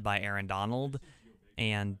was led by Aaron Donald.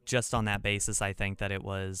 And just on that basis, I think that it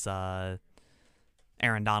was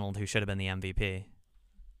Aaron Donald who should have been the MVP.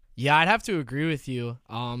 Yeah, I'd have to agree with you.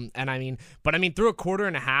 Through a quarter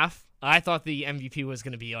and a half, I thought the MVP was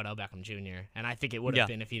going to be Odell Beckham Jr., and I think it would have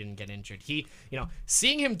been if he didn't get injured.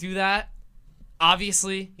 Seeing him do that,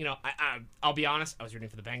 obviously, I'll be honest, I was rooting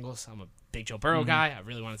for the Bengals. I'm a big Joe Burrow guy. I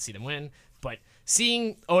really wanted to see them win. But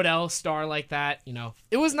seeing Odell star like that,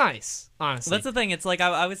 it was nice, honestly. Well, that's the thing. It's like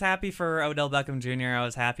I was happy for Odell Beckham Jr. I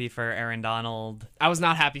was happy for Aaron Donald. I was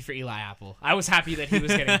not happy for Eli Apple. I was happy that he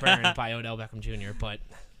was getting burned by Odell Beckham Jr., but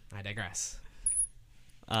I digress.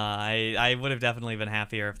 I would have definitely been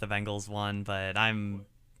happier if the Bengals won, but I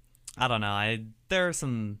don't know. There are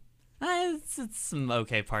some it's some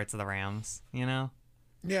okay parts of the Rams,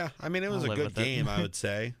 Yeah, I mean, it was I'll a live good with it. game, I would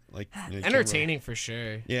say. Like Entertaining for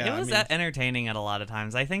sure. Yeah, It was entertaining at a lot of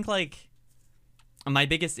times. I think my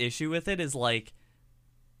biggest issue with it is the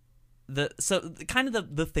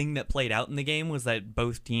thing that played out in the game was that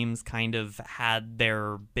both teams kind of had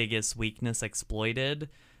their biggest weakness exploited.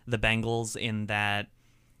 The Bengals in that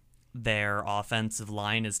their offensive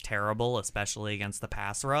line is terrible, especially against the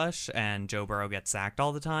pass rush, and Joe Burrow gets sacked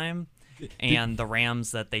all the time. And the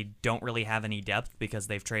Rams that they don't really have any depth because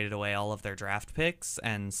they've traded away all of their draft picks,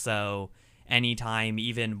 and so anytime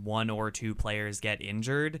even one or two players get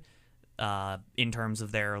injured, in terms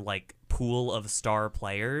of their pool of star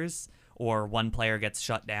players, or one player gets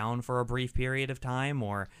shut down for a brief period of time,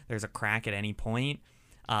 or there's a crack at any point,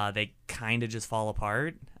 they kind of just fall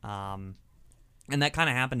apart. And that kind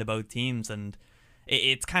of happened to both teams, and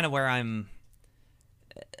it's kind of where I'm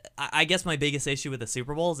I guess my biggest issue with the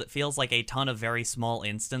Super Bowl is it feels like a ton of very small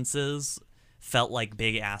instances felt like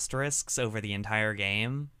big asterisks over the entire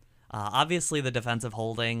game. Obviously, the defensive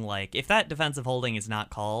holding, like, if that defensive holding is not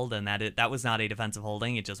called and that was not a defensive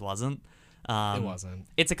holding, it just wasn't. It wasn't.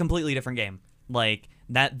 It's a completely different game. Like,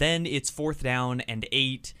 that, then it's 4th down and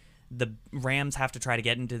 8. The Rams have to try to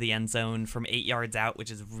get into the end zone from 8 yards out, which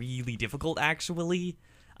is really difficult, actually.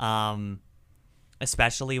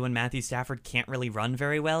 Especially when Matthew Stafford can't really run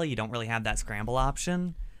very well. You don't really have that scramble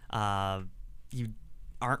option. You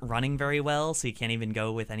aren't running very well, so you can't even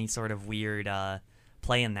go with any sort of weird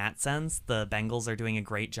play in that sense. The Bengals are doing a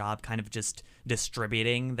great job kind of just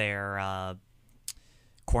distributing their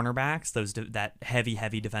cornerbacks, that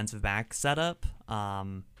heavy defensive back setup.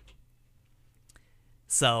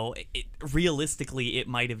 So realistically, it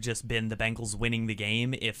might have just been the Bengals winning the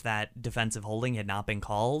game if that defensive holding had not been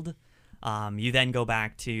called. You then go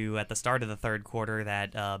back to, at the start of the third quarter,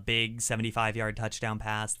 that big 75-yard touchdown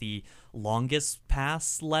pass, the longest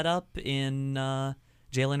pass let up in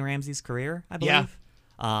Jalen Ramsey's career, I believe. Yeah.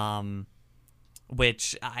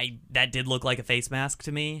 Which that did look like a face mask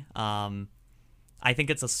to me. I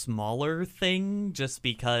think it's a smaller thing just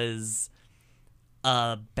because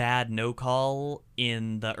a bad no call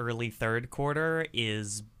in the early third quarter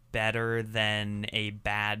is better than a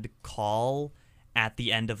bad call at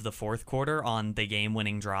the end of the fourth quarter on the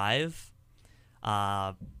game-winning drive.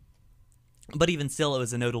 But even still, it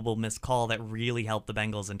was a notable missed call that really helped the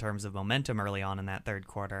Bengals in terms of momentum early on in that third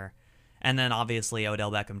quarter. And then obviously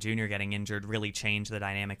Odell Beckham Jr. getting injured really changed the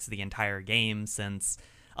dynamics of the entire game, since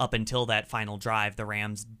up until that final drive, the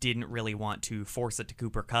Rams didn't really want to force it to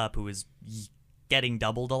Cooper Kupp, who was getting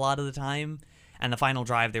doubled a lot of the time. And the final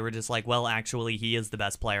drive, they were just like, well, actually, he is the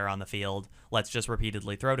best player on the field. Let's just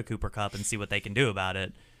repeatedly throw to Cooper Kupp and see what they can do about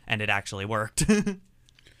it. And it actually worked.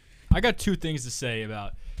 I got two things to say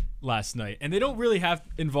about last night, and they don't really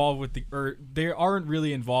they aren't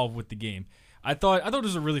really involved with the game. I thought it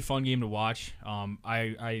was a really fun game to watch.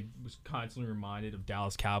 I was constantly reminded of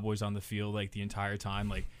Dallas Cowboys on the field like the entire time.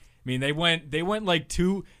 Like, I mean, they went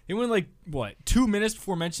 2 minutes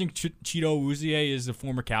before mentioning Cheeto Uzie is a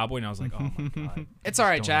former Cowboy, and I was like, oh my god. It's all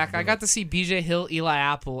right, Jack. I got to see B.J. Hill, Eli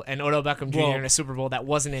Apple, and Odell Beckham Jr. in a Super Bowl that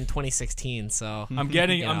wasn't in 2016. So I'm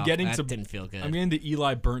getting that didn't feel good. I'm getting the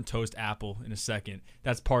Eli burnt toast apple in a second.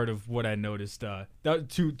 That's part of what I noticed. That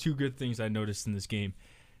two good things I noticed in this game.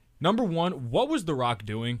 Number one, what was The Rock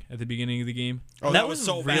doing at the beginning of the game? Oh, that was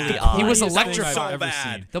so really bad. odd. He was So electrifying.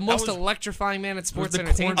 bad. The most electrifying man in sports the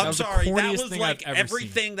entertainment. I'm sorry, that corniest was thing like I've ever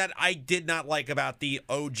everything that I did not like about the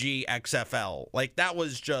OG XFL. Like, that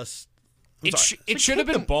was just... It should have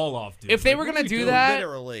Take the been. ball off, dude. If they Like, were what gonna are you do doing? that,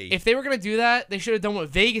 Literally. if they were gonna do that, they should have done what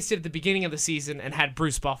Vegas did at the beginning of the season and had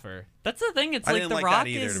Bruce Buffer. That's the thing. It's I like didn't The like Rock that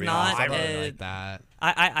either, is to be not. honest. I really like that.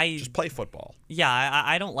 I just play football. Yeah,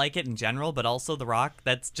 I don't like it in general, but also The Rock,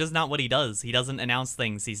 that's just not what he does. He doesn't announce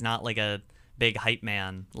things. He's not like a big hype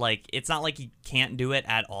man. Like, it's not like he can't do it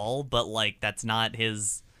at all, but like that's not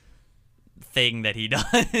his thing that he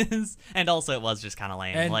does. And also it was just kind of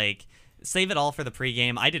lame. And like, save it all for the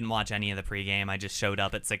pregame. I didn't watch any of the pregame. I just showed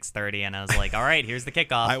up at 6:30 and I was like, all right, here's the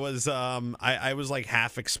kickoff. I was like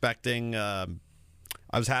half expecting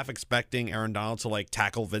Aaron Donald to like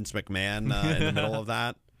tackle Vince McMahon in the middle of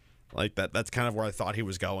that. Like that's kind of where I thought he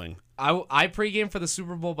was going. I pregame for the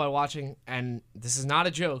Super Bowl by watching, and this is not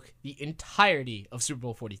a joke, the entirety of Super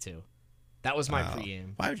Bowl 42. That was my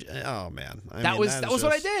pregame. Oh man, That was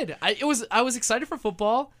what I did. I was excited for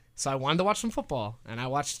football, so I wanted to watch some football, and I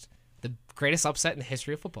watched the greatest upset in the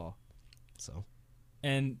history of football. So,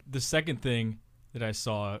 And the second thing that I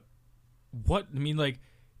saw,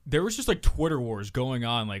 there was just like Twitter wars going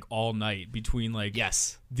on like all night between like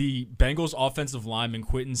yes, the Bengals offensive lineman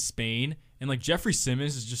Quentin Spain and like Jeffrey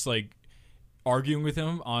Simmons is just like arguing with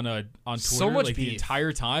him on Twitter So much like beef. the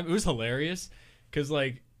entire time. It was hilarious because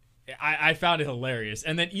like I found it hilarious.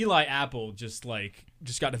 And then Eli Apple just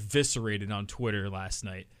got eviscerated on Twitter last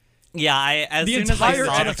night. Yeah, as The soon as I entire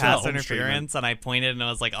saw the NFL pass home interference and I pointed and I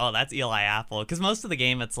was like, oh, that's Eli Apple. Because most of the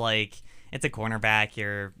game, it's like, it's a cornerback.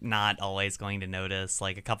 You're not always going to notice.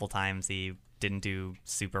 Like, a couple times he didn't do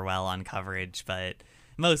super well on coverage, but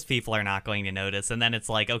most people are not going to notice. And then it's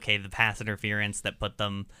like, okay, the pass interference that put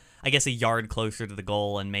them, I guess, a yard closer to the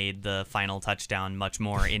goal and made the final touchdown much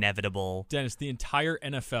more inevitable. Dennis, the entire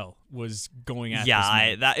NFL was going at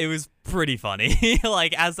Yeah, this man. it was pretty funny.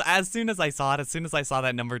 Like, as soon as I saw it, as soon as I saw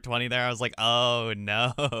that number 20 there, I was like, oh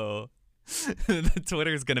no, the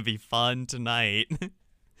Twitter's gonna be fun tonight.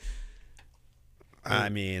 I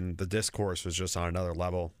mean, the discourse was just on another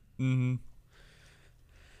level. Mm-hmm.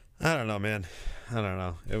 I don't know, man. I don't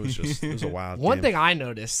know. It was just it was a wild One game. thing I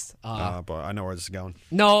noticed. But I know where this is going.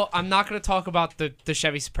 No, I'm not going to talk about the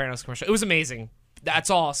Chevy Sopranos commercial. It was amazing. That's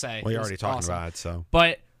all I'll say. Well, you're It was already talking awesome. about it, so.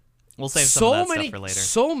 But We'll save some of that many, stuff for later.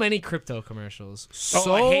 so many crypto commercials.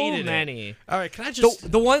 So I hated it. many. All right, can I just? The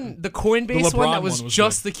Coinbase The one that LeBron was one was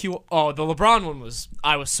just the Q. Oh, the LeBron one was.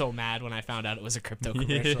 I was so mad when I found out it was a crypto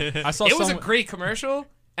commercial. I saw It was a someone, great commercial,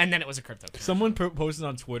 and then it was a crypto commercial. someone posted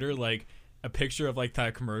on Twitter like a picture of like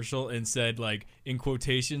that commercial and said like in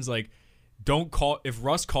quotations like, "Don't call if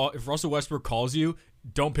Russell Westbrook calls you,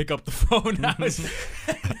 don't pick up the phone." I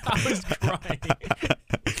was crying.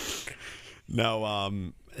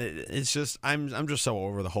 No, it's just I'm just so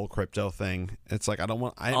over the whole crypto thing. It's like I don't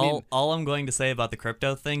want. I mean, All I'm going to say about the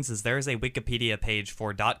crypto things is there is a Wikipedia page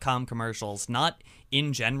for .com commercials, not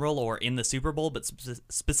in general or in the Super Bowl, but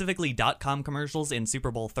specifically .com commercials in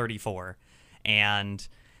Super Bowl 34, and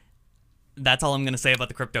that's all I'm going to say about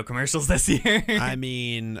the crypto commercials this year. I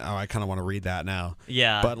mean, I kind of want to read that now.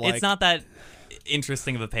 Yeah, but like, it's not that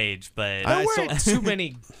interesting of a page, but There weren't too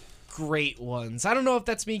many great ones. I don't know if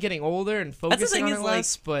that's me getting older and that's the focusing thing on is it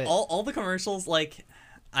less, but all the commercials, like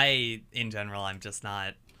in general, I'm just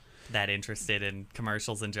not that interested in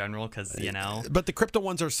commercials in general because But the crypto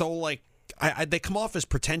ones are so like. They come off as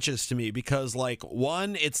pretentious to me because, like,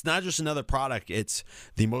 one, it's not just another product. It's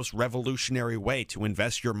the most revolutionary way to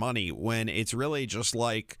invest your money when it's really just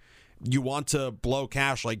like you want to blow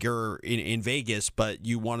cash like you're in Vegas, but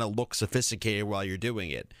you want to look sophisticated while you're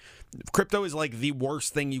doing it. Crypto is like the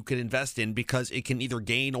worst thing you could invest in because it can either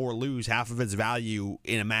gain or lose half of its value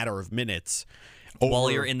in a matter of minutes. while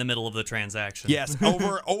you're in the middle of the transaction. Yes,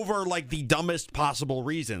 over like the dumbest possible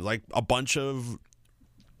reasons. Like a bunch of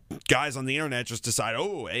guys on the internet just decide,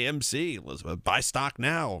 oh, AMC, let's buy stock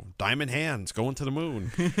now. Diamond hands, going to the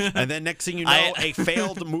moon. And then next thing you know, a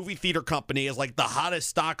failed movie theater company is like the hottest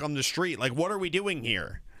stock on the street. Like, what are we doing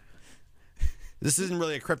here? This isn't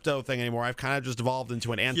really a crypto thing anymore. I've kind of just evolved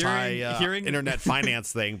into an anti-internet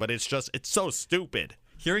finance thing, but it's so stupid.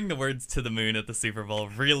 Hearing the words "to the moon" at the Super Bowl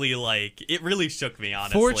really really shook me.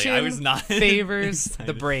 Honestly, Fortune I was not favors the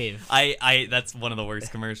excited. brave. I that's one of the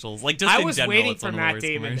worst commercials. Like just I in was general, waiting it's for one of the Matt worst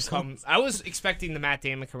Damon to commercials. come. I was expecting the Matt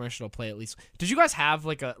Damon commercial to play at least. Did you guys have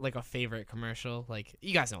like a favorite commercial? Like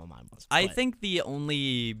you guys know what mine was. I but- think the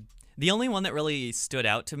only one that really stood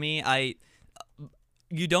out to me,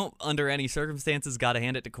 you don't under any circumstances got to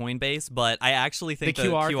hand it to Coinbase, but I actually think The the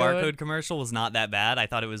QR QR code? code commercial was not that bad. I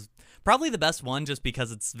thought it was probably the best one just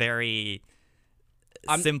because it's very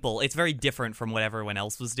simple. It's very different from what everyone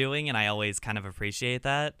else was doing, and I always kind of appreciate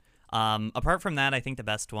that. Apart from that, I think the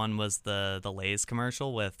best one was the Lay's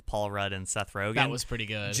commercial with Paul Rudd and Seth Rogen. That was pretty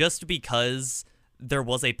good. Just because there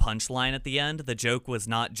was a punchline at the end. The joke was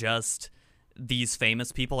not just these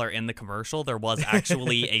famous people are in the commercial. There was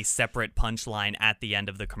actually a separate punchline at the end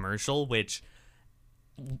of the commercial, which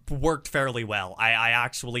worked fairly well. I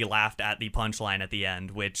actually laughed at the punchline at the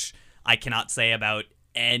end, which I cannot say about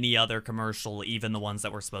any other commercial, even the ones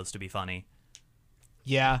that were supposed to be funny.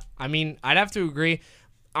 Yeah, I mean, I'd have to agree.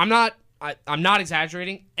 I'm not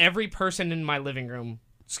exaggerating. Every person in my living room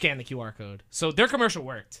scanned the QR code, so their commercial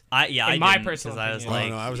worked. I my didn't, personal 'cause I was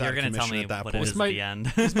opinion. like, I was you're out of gonna tell commission me at that what point. it is at the end.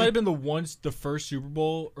 This might have been the first Super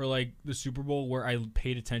Bowl or like the Super Bowl where I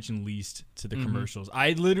paid attention least to the commercials.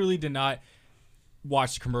 I literally did not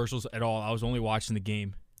watch the commercials at all. I was only watching the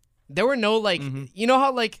game. There were no like, you know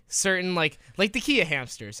how like certain like the Kia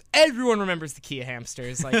hamsters. Everyone remembers the Kia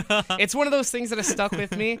hamsters. Like it's one of those things that has stuck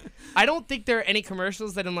with me. I don't think there are any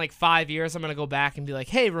commercials that in like 5 years I'm gonna go back and be like,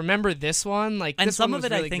 hey, remember this one? Like, And this some one of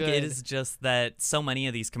was it, really I think good. it is just that so many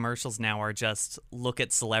of these commercials now are just look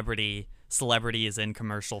at celebrity is in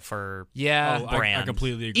commercial for Yeah. Oh, I brand.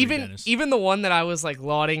 completely agree, Dennis. Even the one that I was like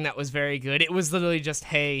lauding that was very good. It was literally just,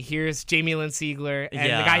 hey, here's Jamie Lynn Sigler and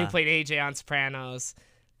the guy who played AJ on Sopranos.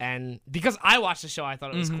 And because I watched the show, I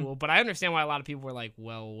thought it was cool. But I understand why a lot of people were like,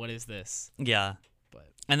 well, what is this? Yeah. But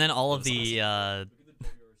And then all of the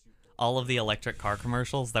electric car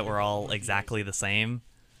commercials that were all exactly the same.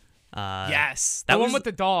 yes. that The one was- with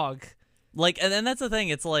the dog. Like, and then that's the thing.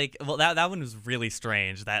 It's like, well, that one was really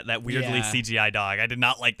strange. That weirdly Yeah. CGI dog. I did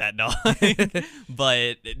not like that dog.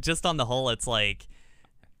 But just on the whole, it's like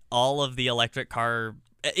all of the electric car.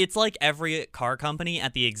 It's like every car company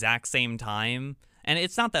at the exact same time. And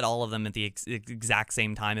it's not that all of them at the exact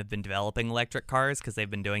same time have been developing electric cars because they've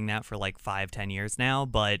been doing that for like 5-10 years now.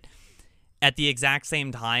 But at the exact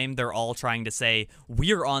same time, they're all trying to say,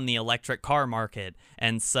 we're on the electric car market.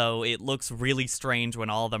 And so it looks really strange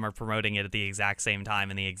when all of them are promoting it at the exact same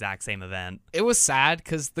time in the exact same event. It was sad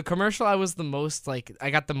because the commercial I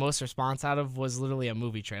got the most response out of was literally a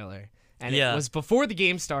movie trailer. and Yeah. it was before the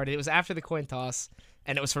game started. It was after the coin toss,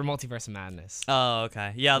 and it was for Multiverse of Madness. Oh,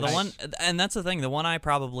 okay. Yeah, the Nice. one, and that's the thing. The one I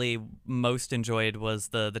probably most enjoyed was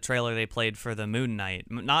the trailer they played for the Moon Knight.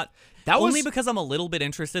 Not That only was- because I'm a little bit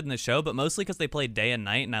interested in the show, but mostly because they played Day and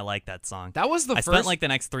Night, and I like that song. That was the I first. spent like the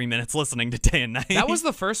next 3 minutes listening to Day and Night. That was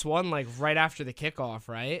the first one, like right after the kickoff,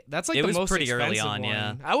 right? That's like It the was most pretty early expensive on, one.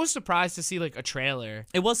 yeah. I was surprised to see like a trailer.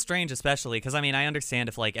 It was strange, especially because I mean I understand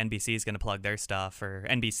if like NBC is going to plug their stuff or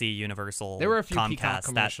NBC, Universal, There were a few Peacock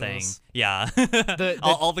Comcast, that thing. commercials. Yeah, The-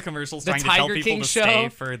 all the commercials the trying to tell Tiger people King to show. stay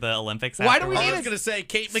for the Olympics. Why do we I need was a- going to say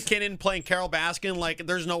Kate McKinnon playing Carol Baskin. Like,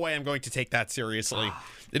 there's no way I'm going to take that seriously.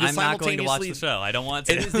 It is I'm not going to watch the simultaneously- show. I don't want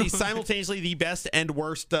to. It is simultaneously the best and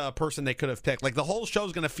worst person they could have picked. Like, the whole show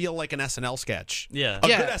is going to feel like an SNL sketch. Yeah. A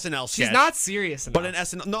Yeah, good SNL sketch. She's not serious enough. But an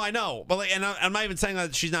SNL, no, I know, but like, and I'm not even saying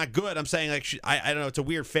that she's not good. I'm saying like I don't know. It's a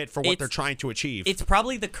weird fit for what It's- they're trying to achieve. It's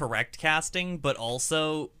probably the correct casting, but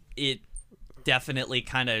also it definitely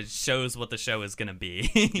kind of shows what the show is going to be.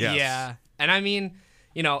 Yes. Yeah, and I mean,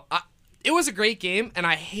 you know, it was a great game, and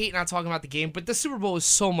I hate not talking about the game, but the Super Bowl is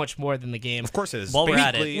so much more than the game. Of course, it is. While we're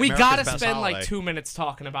at it, Basically, We America's gotta best spend holiday. like 2 minutes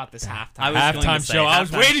talking about this halftime. I was going to Halftime say, show. I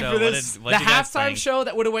was halftime waiting show. for What this. did the you guys halftime think? show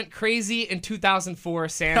that would have went crazy in 2004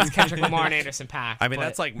 sans Kendrick Lamar and Anderson .Paak. I mean, but-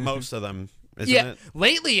 that's like most of them, isn't yeah. it?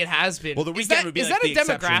 Lately, it has been. Well, the is weekend that, would be is like that a the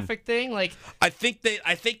exception. demographic thing? Like, I think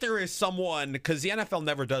there is someone because the NFL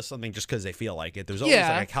never does something just because they feel like it. There's always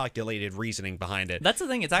Yeah. like a calculated reasoning behind it. That's the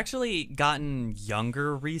thing. It's actually gotten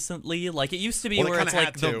younger recently. Like it used to be Well, it where it's kinda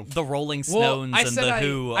like had to. the Rolling well, Stones I and said the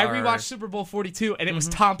Who. I are- rewatched Super Bowl 42, and it was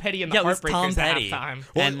Tom Petty and the Yeah, it was Tom Heartbreakers at Petty. halftime.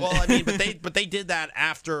 Well, I mean, but they did that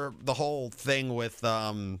after the whole thing with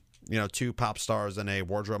two pop stars and a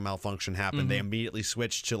wardrobe malfunction happened. They immediately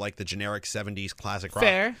switched to like the generic 70s classic rock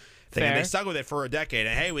Fair. thing. And Fair. they stuck with it for a decade.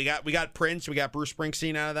 And hey, we got Prince, we got Bruce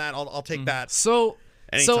Springsteen out of that. I'll take that. So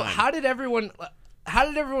Anytime. how did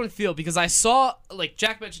everyone feel? Because I saw, like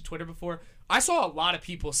Jack mentioned Twitter before, I saw a lot of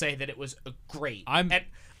people say that it was great. And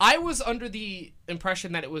I was under the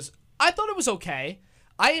impression that I thought it was okay.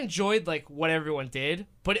 I enjoyed like what everyone did,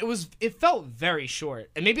 but it felt very short.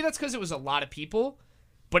 And maybe that's because it was a lot of people,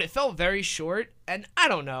 but it felt very short. And I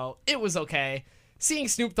don't know, it was okay. Seeing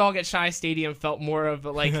Snoop Dogg at Shai Stadium felt more of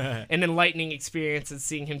like an enlightening experience than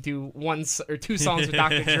seeing him do 1 or 2 songs with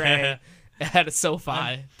Dr. Dre at a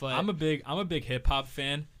SoFi. But I'm a big hip hop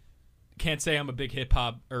fan. Can't say I'm a big hip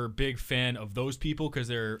hop or big fan of those people because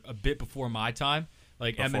they're a bit before my time.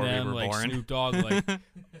 Like Before we Eminem, were like born. Snoop Dogg, like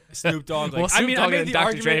Snoop Dogg. Like Well, Snoop Dogg I made and the Dr.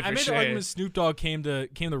 argument. Dre I for made sure. the argument. Snoop Dogg came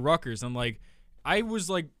to Rutgers. I'm like, I was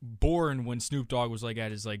like born when Snoop Dogg was like at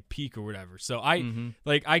his like peak or whatever. So I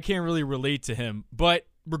can't really relate to him. But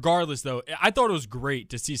regardless, though, I thought it was great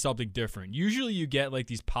to see something different. Usually, you get like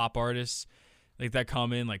these pop artists like that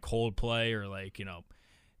come in like Coldplay or like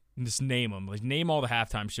just name them. Like name all the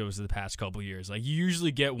halftime shows of the past couple years. Like you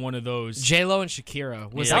usually get one of those. J-Lo and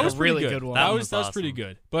Shakira was Yeah. like That was a pretty really good one. That That was was pretty awesome.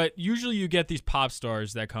 good. But usually you get these pop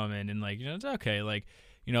stars that come in and like it's okay. Like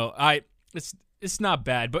it's not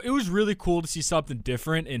bad. But it was really cool to see something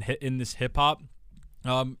different in this hip hop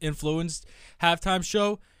influenced halftime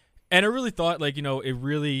show. And I really thought like it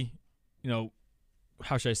really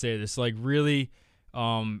how should I say this, like really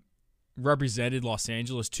represented Los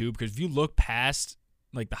Angeles too, because if you look past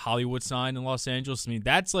like the Hollywood sign in Los Angeles, I mean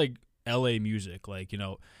that's like LA music. Like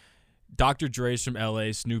Dr. Dre's from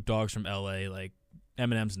LA, Snoop Dogg's from LA, like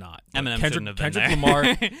Eminem's not. But Eminem shouldn't have been Kendrick there. Lamar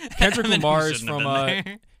Kendrick Eminem Lamar's shouldn't have from been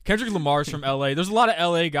there. Kendrick Lamar's from LA. There's a lot of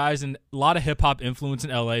LA guys and a lot of hip hop influence in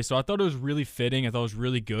LA, so I thought it was really fitting. I thought it was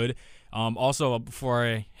really good. Also, before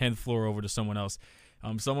I hand the floor over to someone else,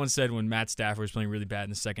 someone said when Matt Stafford was playing really bad in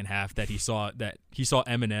the second half that he saw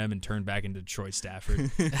Eminem and turned back into Detroit Stafford.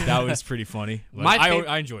 That was pretty funny. But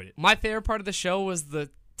I enjoyed it. My favorite part of the show was the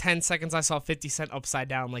 10 seconds I saw 50 Cent upside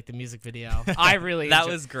down like the music video. I really That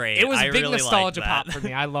enjoyed- was great. It was I a big really nostalgia liked pop that. for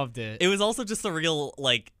me. I loved it. It was also just a real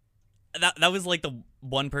like that was like the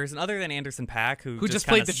one person other than Anderson .Paak who just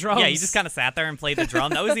kinda played the drums. Yeah, he just kind of sat there and played the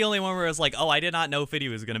drum. That was the only one where I was like, oh, I did not know Fiddy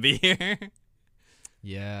was gonna be here.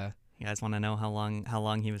 Yeah. You guys want to know how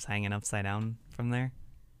long he was hanging upside down from there?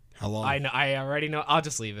 How long? I know. I already know. I'll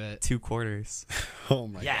just leave it. 2 quarters. Oh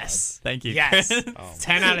my Yes. Thank you. Yes. Chris.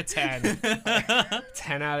 10 out of 10.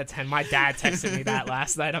 10 out of 10. My dad texted me that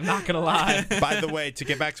last night. I'm not going to lie. God. By the way, to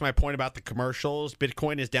get back to my point about the commercials,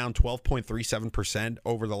 Bitcoin is down 12.37%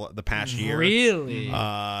 over the past year. Really?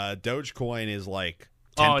 Dogecoin is like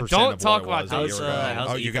 10% Oh, don't of talk what it about was a year Doge. ago. How's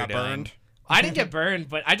Oh, you Ether got doing? burned? I didn't get burned,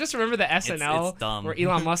 but I just remember the SNL it's dumb. where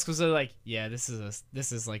Elon Musk was like, "Yeah, this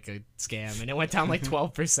is like a scam," and it went down like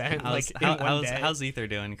 12%. Like in one day. How's Ether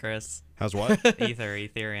doing, Chris? How's what?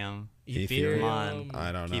 Ethereum. Ethereum. Come on.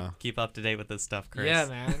 I don't know. Keep up to date with this stuff, Chris. Yeah,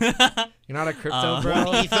 man. You're not a crypto bro.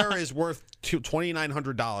 One Ether is worth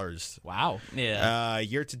 $2,900. Wow. Yeah.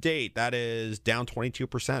 Year to date, that is down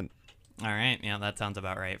 22%. All right. Yeah, that sounds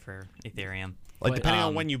about right for Ethereum. Like, But, depending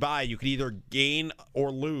on when you buy, you could either gain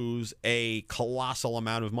or lose a colossal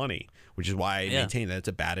amount of money, which is why I maintain that it's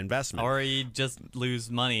a bad investment. Or you just lose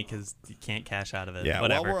money because you can't cash out of it. Yeah,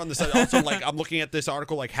 Whatever. while we're on the side, also, like, I'm looking at this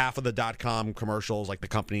article, like, half of the .com commercials, like, the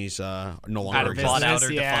companies no longer exist. bought out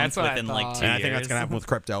or Yeah, defunct that's what I within like thought. 2 And years. I think that's going to happen with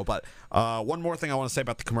crypto. But one more thing I want to say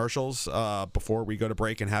about the commercials before we go to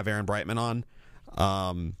break and have Aaron Brightman on.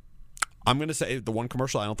 I'm going to say the one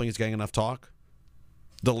commercial I don't think is getting enough talk.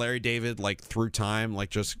 The Larry David, like, through time,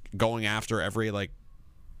 like, just going after every, like,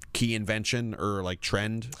 key invention or, like,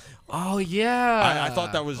 trend. Oh yeah. I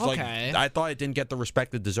thought that was okay. like, I thought it didn't get the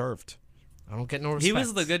respect it deserved. I don't get no respect. He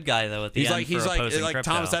was the good guy though at the He's end like, for he's opposing like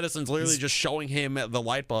crypto. Thomas Edison's literally just showing him the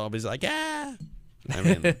light bulb. He's like, yeah. I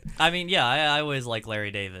mean, I mean, yeah, I always like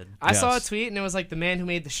Larry David. I saw a Yes. tweet and it was like the man who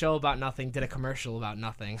made the show about nothing did a commercial about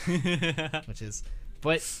nothing, which is.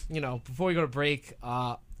 But before we go to break,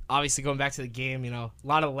 obviously going back to the game, a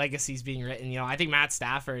lot of legacies being written. I think Matt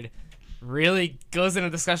Stafford really goes into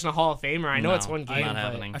discussion of Hall of Famer. I know No, it's one game, not but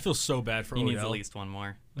happening. I feel so bad for He Odell. needs at least one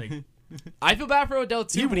more. Like, I feel bad for Odell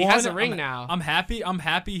too. But he has a won. ring now. I'm happy. I'm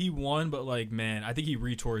happy he won, but like, man, I think he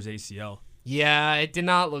retore his ACL. Yeah, it did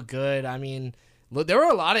not look good. I mean, look, there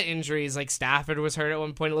were a lot of injuries. Like Stafford was hurt at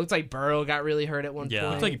one point. It looked like Burrow got really hurt at one Yeah. point. It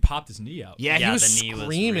looked like he popped his knee out. Yeah, he Yeah, was the knee was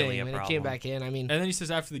screaming really a when he problem. came back in. I mean, And then he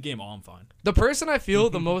says after the game, "Oh, I'm fine." the person I feel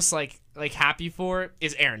the most like happy for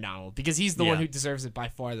is Aaron Donald because he's the one Yeah. who deserves it by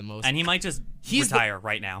far the most. And he might just He's retire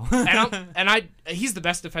right now. He's the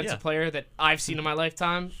best defensive Yeah. player that I've seen in my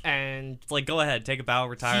lifetime, and It's like, go ahead, take a bow,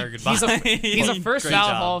 retire, goodbye. he's a first Great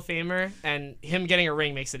ballot job. Hall of Famer, and him getting a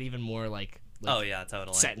ring makes it even more like Oh yeah,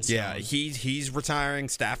 totally. set in stone. yeah, he's retiring.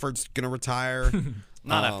 Stafford's gonna retire.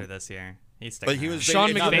 Not after this year. He's But sticking he around. was Sean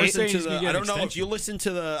if you McVay listen saying to he's gonna the, get I an don't know if extension. you listen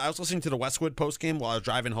to the. I was listening to the Westwood post game while I was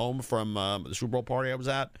driving home from the Super Bowl party I was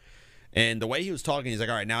at, and the way he was talking, he's like,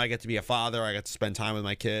 "All right, now I get to be a father. I get to spend time with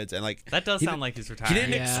my kids." And like That does he sound didn't- like he's He retiring.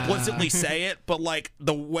 didn't Yeah. explicitly say it, but like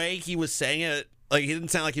the way he was saying it, like he didn't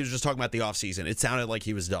sound like he was just talking about the offseason. It sounded like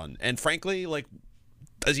he was done. And frankly, like,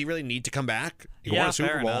 does he really need to come back? He won Yeah, a Super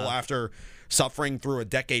fair Bowl enough. after suffering through a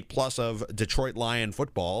decade plus of Detroit Lion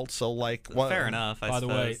football. So like, what? Fair enough. By the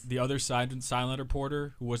way, the other silent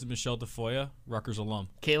reporter who wasn't Michelle Tafoya, Rutgers alum.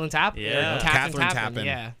 Caitlin Tappan. Yeah. Catherine Tappan.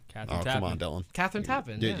 Yeah, Catherine Oh, Tappan. come on, Dylan. Catherine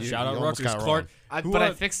Tappan. You- Yeah. you- Shout out almost Rutgers. got it Clark. wrong. But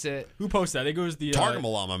I fixed it. Who posted that? I think it was the Targum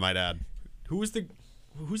alum, I might add. who's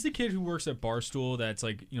the kid who works at Barstool? That's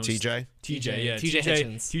like TJ? TJ, yeah. TJ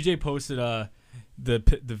Hitchens. TJ posted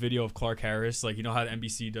the video of Clark Harris. Like, you know how the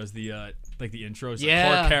NBC does the like the intros. Like, Yeah.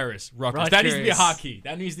 Clark Harris, Rutgers. That needs to be a Rutgers. hockey.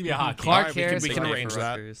 That needs to be a hockey. Clark All right, Harris. we can Big arrange day for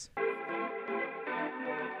that. Rutgers.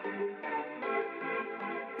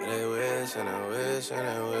 They wish and they wish and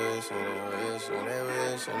they wish and they wish and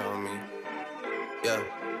they wishing on me. Yeah.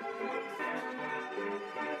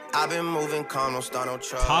 I've been moving calm, don't start no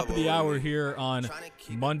trouble. Top of the hour here on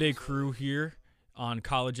Monday Crew here on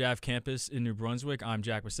College Ave campus in New Brunswick. I'm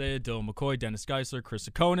Jack Bisaha, Dylan McCoy, Dennis Geissler, Chris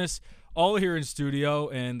Tsakonas, all here in studio.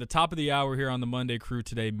 And the top of the hour here on the Monday Crew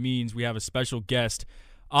today means we have a special guest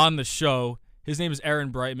on the show. His name is Aaron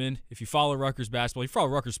Brightman. If you follow Rutgers basketball, you follow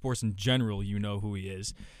Rutgers sports in general, you know who he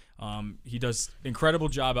is. He does incredible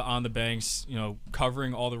job at On the Banks,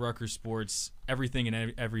 covering all the Rutgers sports, everything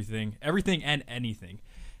and anything.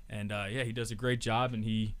 And, yeah, he does a great job, and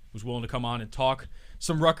he was willing to come on and talk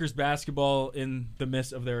some Rutgers basketball in the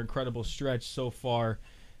midst of their incredible stretch so far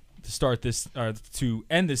to start this to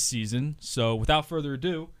end this season. So without further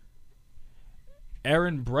ado,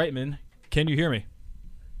 Aaron Brightman, can you hear me?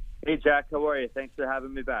 Hey, Jack, how are you? Thanks for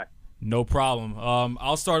having me back. No problem.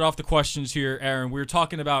 I'll start off the questions here, Aaron. We were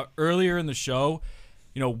talking about earlier in the show,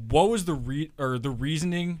 what was the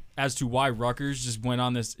reasoning as to why Rutgers just went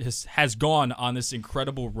on has gone on this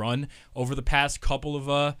incredible run over the past couple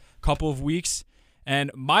of weeks?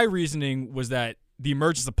 And my reasoning was that the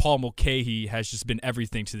emergence of Paul Mulcahy has just been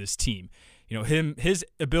everything to this team. His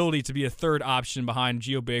ability to be a third option behind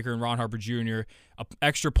Geo Baker and Ron Harper Jr., an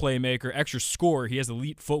extra playmaker, extra scorer. He has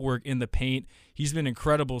elite footwork in the paint. He's been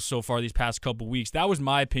incredible so far these past couple weeks. That was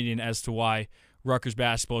my opinion as to why Rutgers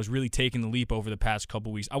basketball has really taken the leap over the past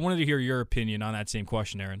couple weeks. I wanted to hear your opinion on that same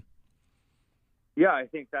question, Aaron. Yeah, I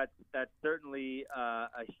think that's certainly a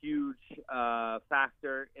huge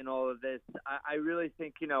factor in all of this. I really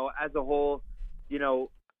think, as a whole,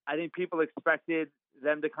 I think people expected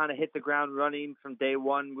them to kind of hit the ground running from day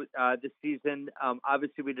one this season.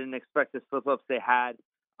 Obviously, we didn't expect the slip-ups they had.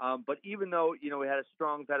 But even though, we had a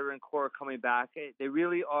strong veteran core coming back, they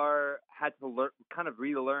really had to kind of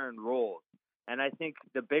relearn roles. And I think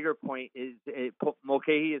the bigger point is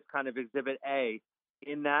Mulcahy is kind of exhibit A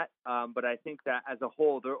in that. But I think that as a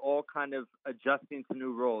whole, they're all kind of adjusting to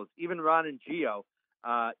new roles. Even Ron and Gio,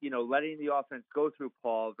 letting the offense go through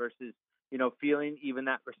Paul versus, feeling even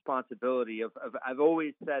that responsibility of I've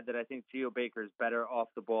always said that I think Gio Baker is better off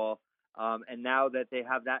the ball. And now that they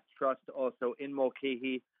have that trust also in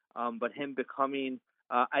Mulcahy, but him becoming,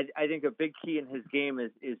 I think a big key in his game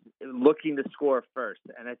is looking to score first.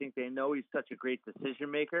 And I think they know he's such a great decision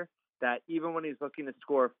maker that even when he's looking to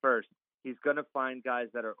score first, he's going to find guys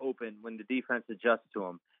that are open when the defense adjusts to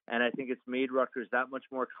him. And I think it's made Rutgers that much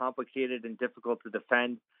more complicated and difficult to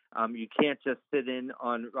defend. You can't just sit in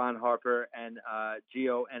on Ron Harper and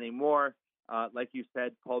Gio anymore. Like you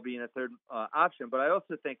said, Paul being a third option. But I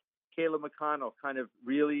also think Caleb McConnell kind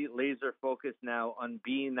really laser focused now on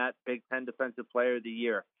being that Big Ten Defensive Player of the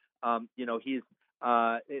Year. He's,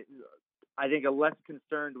 I think, less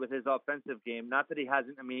concerned with his offensive game. Not that he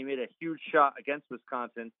hasn't. He made a huge shot against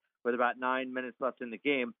Wisconsin with about 9 minutes left in the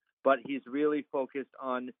game, but he's really focused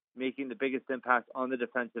on making the biggest impact on the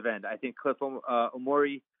defensive end. I think Cliff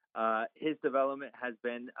Omori, his development has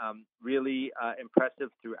been really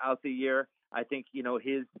impressive throughout the year. I think,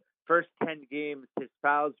 his first 10 games, his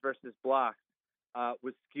fouls versus blocks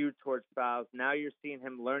was skewed towards fouls. Now you're seeing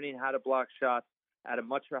him learning how to block shots at a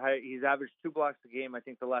much higher. He's averaged 2 blocks a game, I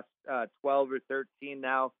think the last 12 or 13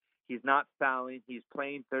 now. He's not fouling. He's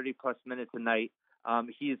playing 30-plus minutes a night.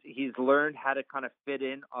 He's learned how to kind of fit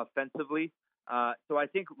in offensively. So I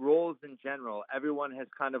think roles in general, everyone has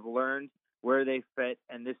kind of learned where they fit,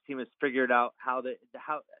 and this team has figured out how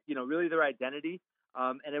really their identity.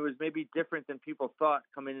 And it was maybe different than people thought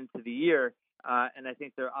coming into the year. And I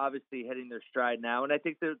think they're obviously hitting their stride now. And I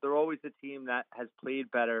think they're always a team that has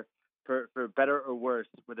played better for better or worse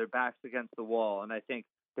with their backs against the wall. And I think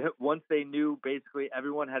once they knew basically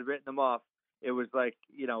everyone had written them off, it was like,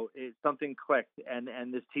 something clicked,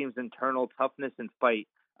 and this team's internal toughness and fight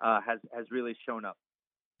has really shown up.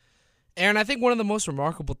 Aaron, I think one of the most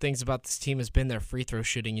remarkable things about this team has been their free throw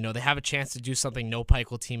shooting. They have a chance to do something no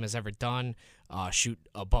Pikeville team has ever done, shoot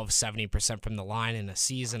above 70% from the line in a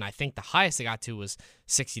season. I think the highest they got to was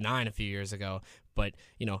 69 a few years ago. But,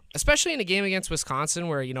 especially in a game against Wisconsin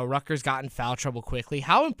where, Rutgers got in foul trouble quickly,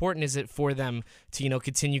 how important is it for them to,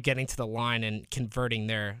 continue getting to the line and converting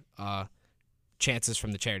their chances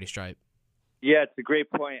from the charity stripe? Yeah, it's a great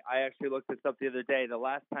point. I actually looked this up the other day. The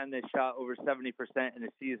last time they shot over 70% in a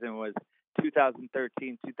season was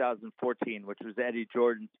 2013-2014, which was Eddie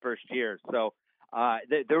Jordan's first year. So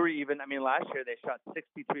they were even, last year they shot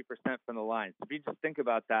 63% from the line. So if you just think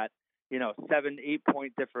about that, 7-8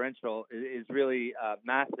 point differential is really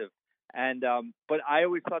massive. And but I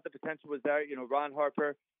always thought the potential was there. Ron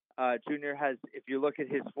Harper Jr. has, if you look at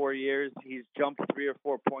his 4 years, he's jumped 3 or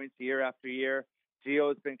 4 points year after year. Gio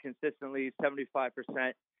has been consistently 75%.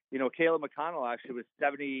 Caleb McConnell actually was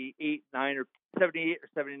 78 or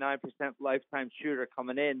 79% lifetime shooter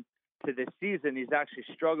coming in to this season. He's actually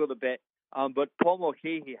struggled a bit, but Paul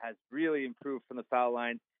Mulcahy has really improved from the foul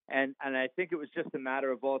line, and I think it was just a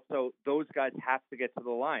matter of also those guys have to get to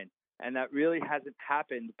the line, and that really hasn't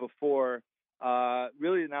happened before.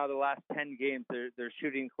 Really now the last 10 games, they're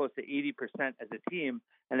shooting close to 80% as a team.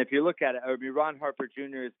 And if you look at it, Ron Harper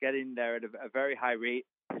Jr. is getting there at a very high rate.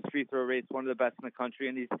 His free throw rate's one of the best in the country,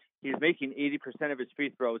 and he's making 80% of his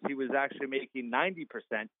free throws. He was actually making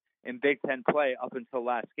 90% in Big Ten play up until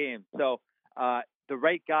last game. So the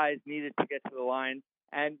right guys needed to get to the line,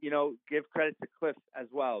 and give credit to Cliff as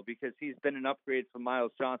well, because he's been an upgrade from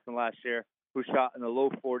Miles Johnson last year, who shot in the low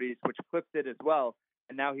 40s, which Cliff did as well.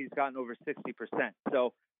 And now he's gotten over 60%.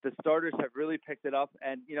 So the starters have really picked it up.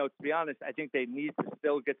 And, to be honest, I think they need to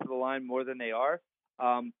still get to the line more than they are.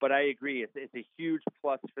 But I agree. It's a huge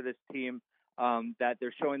plus for this team that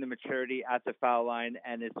they're showing the maturity at the foul line.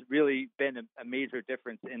 And it's really been a major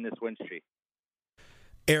difference in this win streak.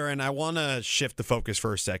 Aaron, I want to shift the focus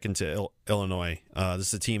for a second to Illinois. This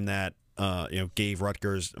is a team that, gave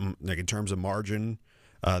Rutgers, in terms of margin,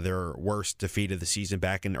 their worst defeat of the season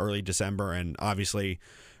back in early December, and obviously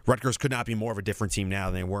Rutgers could not be more of a different team now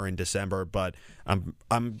than they were in December. But I'm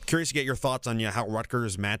curious to get your thoughts on how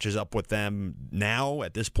Rutgers matches up with them now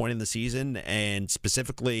at this point in the season, and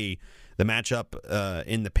specifically the matchup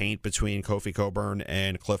in the paint between Kofi Coburn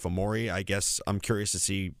and Cliff Omori. I guess I'm curious to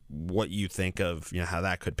see what you think of how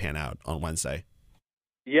that could pan out on Wednesday.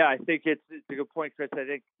 Yeah, I think it's a good point, Chris. I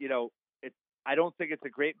think I don't think it's a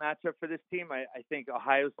great matchup for this team. I think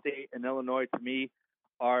Ohio State and Illinois, to me,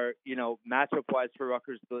 are, matchup-wise for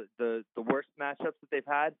Rutgers, the worst matchups that they've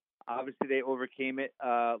had. Obviously, they overcame it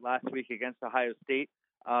last week against Ohio State.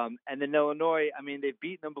 And then Illinois, I mean, they've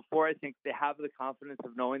beaten them before. I think they have the confidence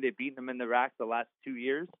of knowing they've beaten them in the RAC the last 2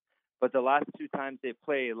 years. But the last two times they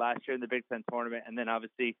played, last year in the Big Ten tournament, and then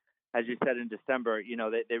obviously, as you said, in December,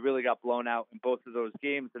 they really got blown out in both of those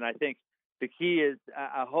games. And I think the key is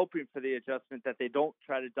hoping for the adjustment that they don't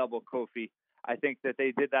try to double Kofi. I think that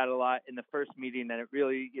they did that a lot in the first meeting, and it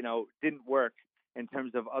really, didn't work in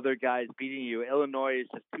terms of other guys beating you. Illinois is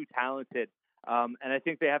just too talented. And I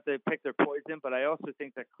think they have to pick their poison, but I also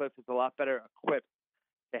think that Cliff is a lot better equipped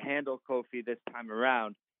to handle Kofi this time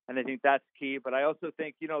around. And I think that's key. But I also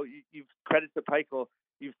think, you've credit to Pikel.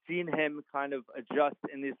 You've seen him kind of adjust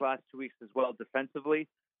in these last 2 weeks as well defensively.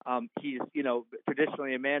 He's,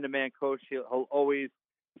 traditionally a man-to-man coach. He'll always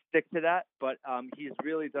stick to that. But he's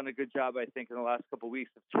really done a good job, I think, in the last couple of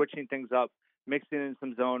weeks of switching things up, mixing in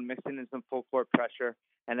some zone, mixing in some full court pressure.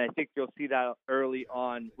 And I think you'll see that early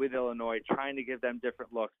on with Illinois, trying to give them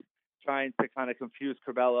different looks, trying to kind of confuse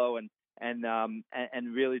Curbelo and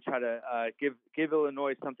really try to give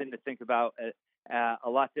Illinois something to think about a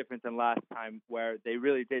lot different than last time, where they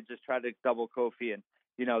really did just try to double Kofi, and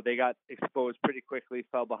they got exposed pretty quickly,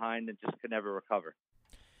 fell behind, and just could never recover.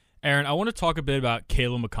 Aaron, I want to talk a bit about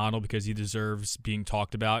Caleb McConnell because he deserves being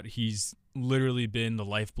talked about. He's literally been the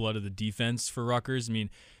lifeblood of the defense for Rutgers. I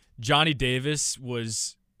mean, Johnny Davis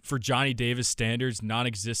was, for Johnny Davis standards,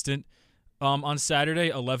 non-existent on Saturday.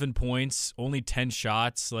 11 points, only 10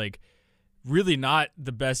 shots. Like, really not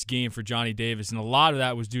the best game for Johnny Davis, and a lot of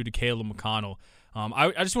that was due to Caleb McConnell.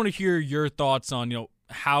 I just want to hear your thoughts on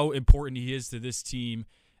how important he is to this team,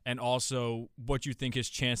 and also what you think his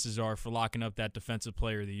chances are for locking up that Defensive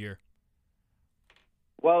Player of the Year.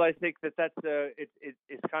 Well, I think that's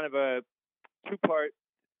it's kind of a two-part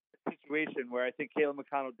situation where I think Caleb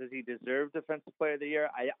McConnell, does he deserve Defensive Player of the Year?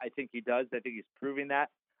 I think he does. I think he's proving that.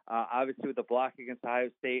 Obviously with the block against Ohio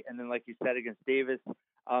State, and then like you said, against Davis.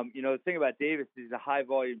 The thing about Davis is he's a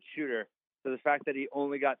high-volume shooter. So the fact that he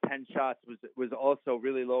only got 10 shots was also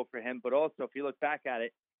really low for him. But also, if you look back at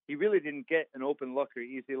it, he really didn't get an open look or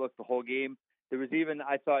easy look the whole game. There was even,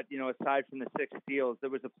 I thought, aside from the 6 steals, there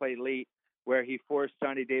was a play late where he forced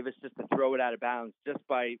Johnny Davis just to throw it out of bounds just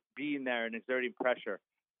by being there and exerting pressure.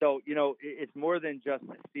 So, it's more than just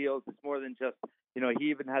steals. It's more than just, he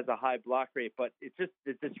even has a high block rate, but it's just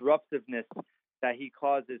the disruptiveness that he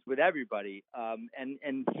causes with everybody. And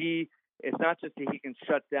it's not just that he can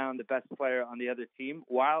shut down the best player on the other team.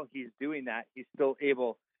 While he's doing that, he's still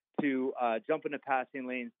able to jump into passing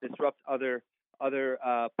lanes, disrupt other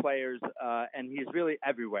players, and he's really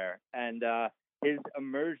everywhere. And his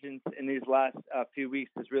emergence in these last few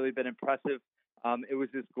weeks has really been impressive. It was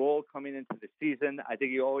his goal coming into the season. I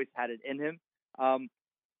think he always had it in him.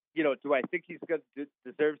 Do I think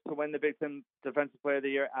deserves to win the Big Ten Defensive Player of the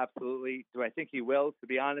Year? Absolutely. Do I think he will? To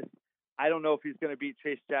be honest, I don't know if he's going to beat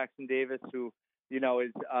Chase Jackson Davis, who,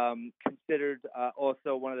 is considered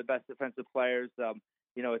also one of the best defensive players.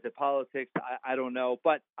 Is it politics? I don't know.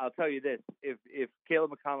 But I'll tell you this, if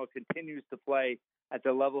Caleb McConnell continues to play at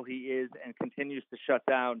the level he is and continues to shut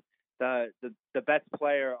down the best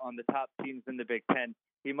player on the top teams in the Big Ten,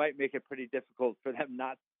 he might make it pretty difficult for them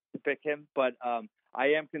not to pick him. But I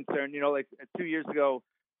am concerned. Like 2 years ago,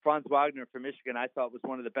 Franz Wagner from Michigan, I thought was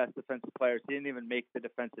one of the best defensive players. He didn't even make the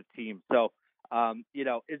defensive team. So,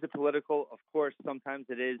 is it political? Of course, sometimes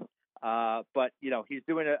it is. But, he's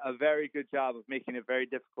doing a very good job of making it very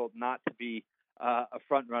difficult not to be a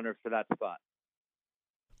front runner for that spot.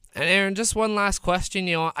 And Aaron, just one last question.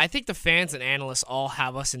 I think the fans and analysts all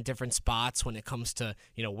have us in different spots when it comes to,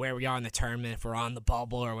 where we are in the tournament, if we're on the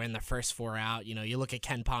bubble or we're in the first 4 out. You look at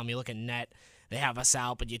Ken Palm, you look at Net, they have us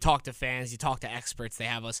out. But you talk to fans, you talk to experts, they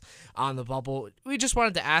have us on the bubble. We just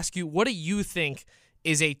wanted to ask you, what do you think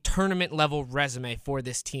is a tournament-level resume for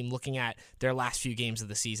this team looking at their last few games of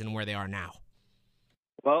the season and where they are now?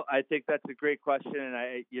 Well, I think that's a great question,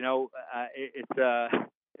 and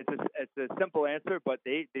it's a simple answer, but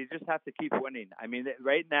they just have to keep winning. I mean,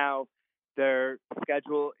 right now their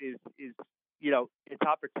schedule is it's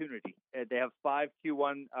opportunity. They have 5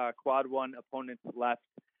 Q1 quad 1 opponents left,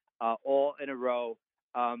 all in a row.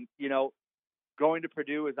 Going to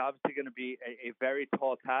Purdue is obviously going to be a very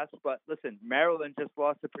tall task, but listen, Maryland just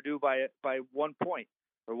lost to Purdue by 1 point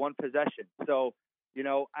or 1 possession. So,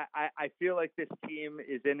 I feel like this team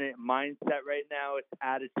is in a mindset right now. It's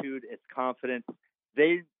attitude, it's confidence.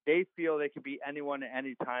 They feel they can beat anyone at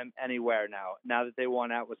any time, anywhere now that they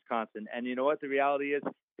won at Wisconsin. And you know what? The reality is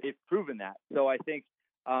they've proven that. So I think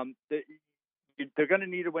they're going to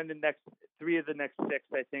need to win the next 3 of the next 6.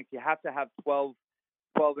 I think you have to have 12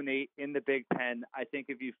 12-8 in the Big Ten. I think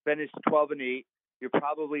if you finish 12-8, you're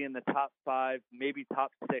probably in the top 5, maybe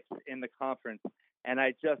top 6 in the conference. And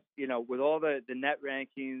I just, with all the net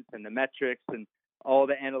rankings and the metrics and all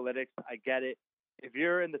the analytics, I get it. If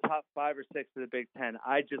you're in the top 5 or 6 of the Big Ten,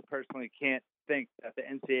 I just personally can't think that the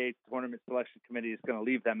NCAA Tournament Selection Committee is going to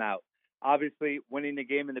leave them out. Obviously, winning the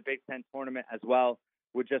game in the Big Ten tournament as well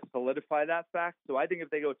would just solidify that fact. So I think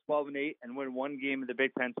if they go 12-8 and win one game in the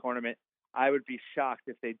Big Ten tournament, I would be shocked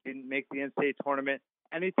if they didn't make the NCAA tournament.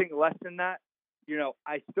 Anything less than that,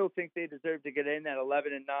 I still think they deserve to get in at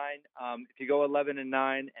 11-9. If you go 11-9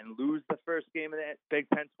 and lose the first game of the Big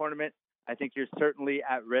Ten tournament, I think you're certainly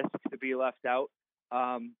at risk to be left out.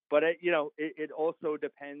 But it also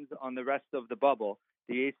depends on the rest of the bubble.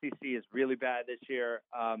 The ACC is really bad this year.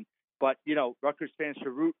 But Rutgers fans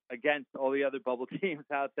should root against all the other bubble teams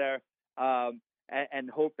out there and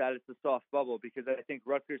hope that it's a soft bubble, because I think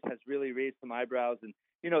Rutgers has really raised some eyebrows, and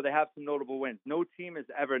they have some notable wins. No team has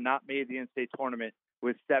ever not made the NCAA tournament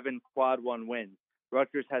with 7 quad 1 wins.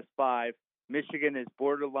 Rutgers has 5. Michigan is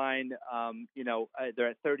borderline. They're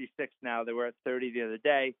at 36 now. They were at 30 the other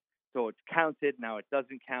day, so it's counted. Now it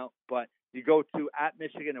doesn't count. But you go to at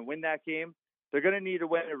Michigan and win that game, they're going to need to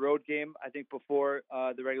win a road game, I think, before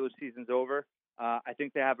the regular season's over. I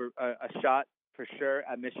think they have a shot for sure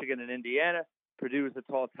at Michigan and Indiana. Purdue is a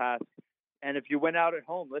tall task. And if you win out at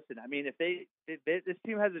home, listen, I mean, if this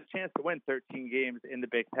team has a chance to win 13 games in the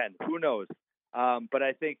Big Ten, who knows? But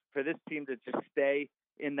I think for this team to just stay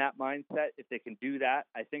in that mindset, if they can do that,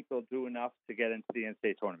 I think they'll do enough to get into the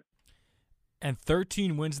NCAA tournament. And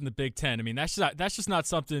 13 wins in the Big Ten. I mean, that's just not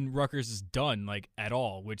something Rutgers has done at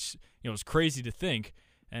all, which is crazy to think.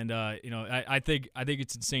 And I think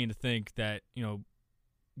it's insane to think that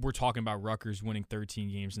we're talking about Rutgers winning 13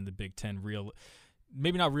 games in the Big Ten.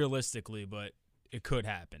 Maybe not realistically, but it could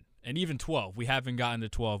happen. And even 12, we haven't gotten to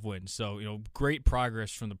 12 wins. So great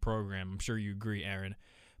progress from the program. I'm sure you agree, Aaron.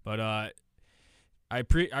 But I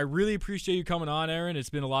really appreciate you coming on, Aaron.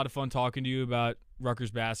 It's been a lot of fun talking to you about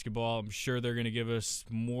Rutgers basketball. I'm sure they're going to give us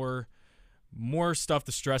more stuff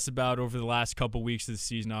to stress about over the last couple weeks of the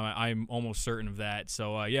season. I'm almost certain of that.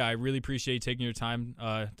 So, I really appreciate you taking your time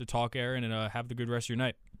to talk, Aaron, and have the good rest of your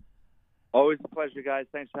night. Always a pleasure, guys.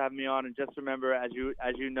 Thanks for having me on. And just remember, as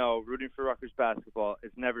you know, rooting for Rutgers basketball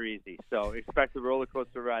is never easy. So expect a roller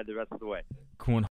coaster ride the rest of the way. Cool.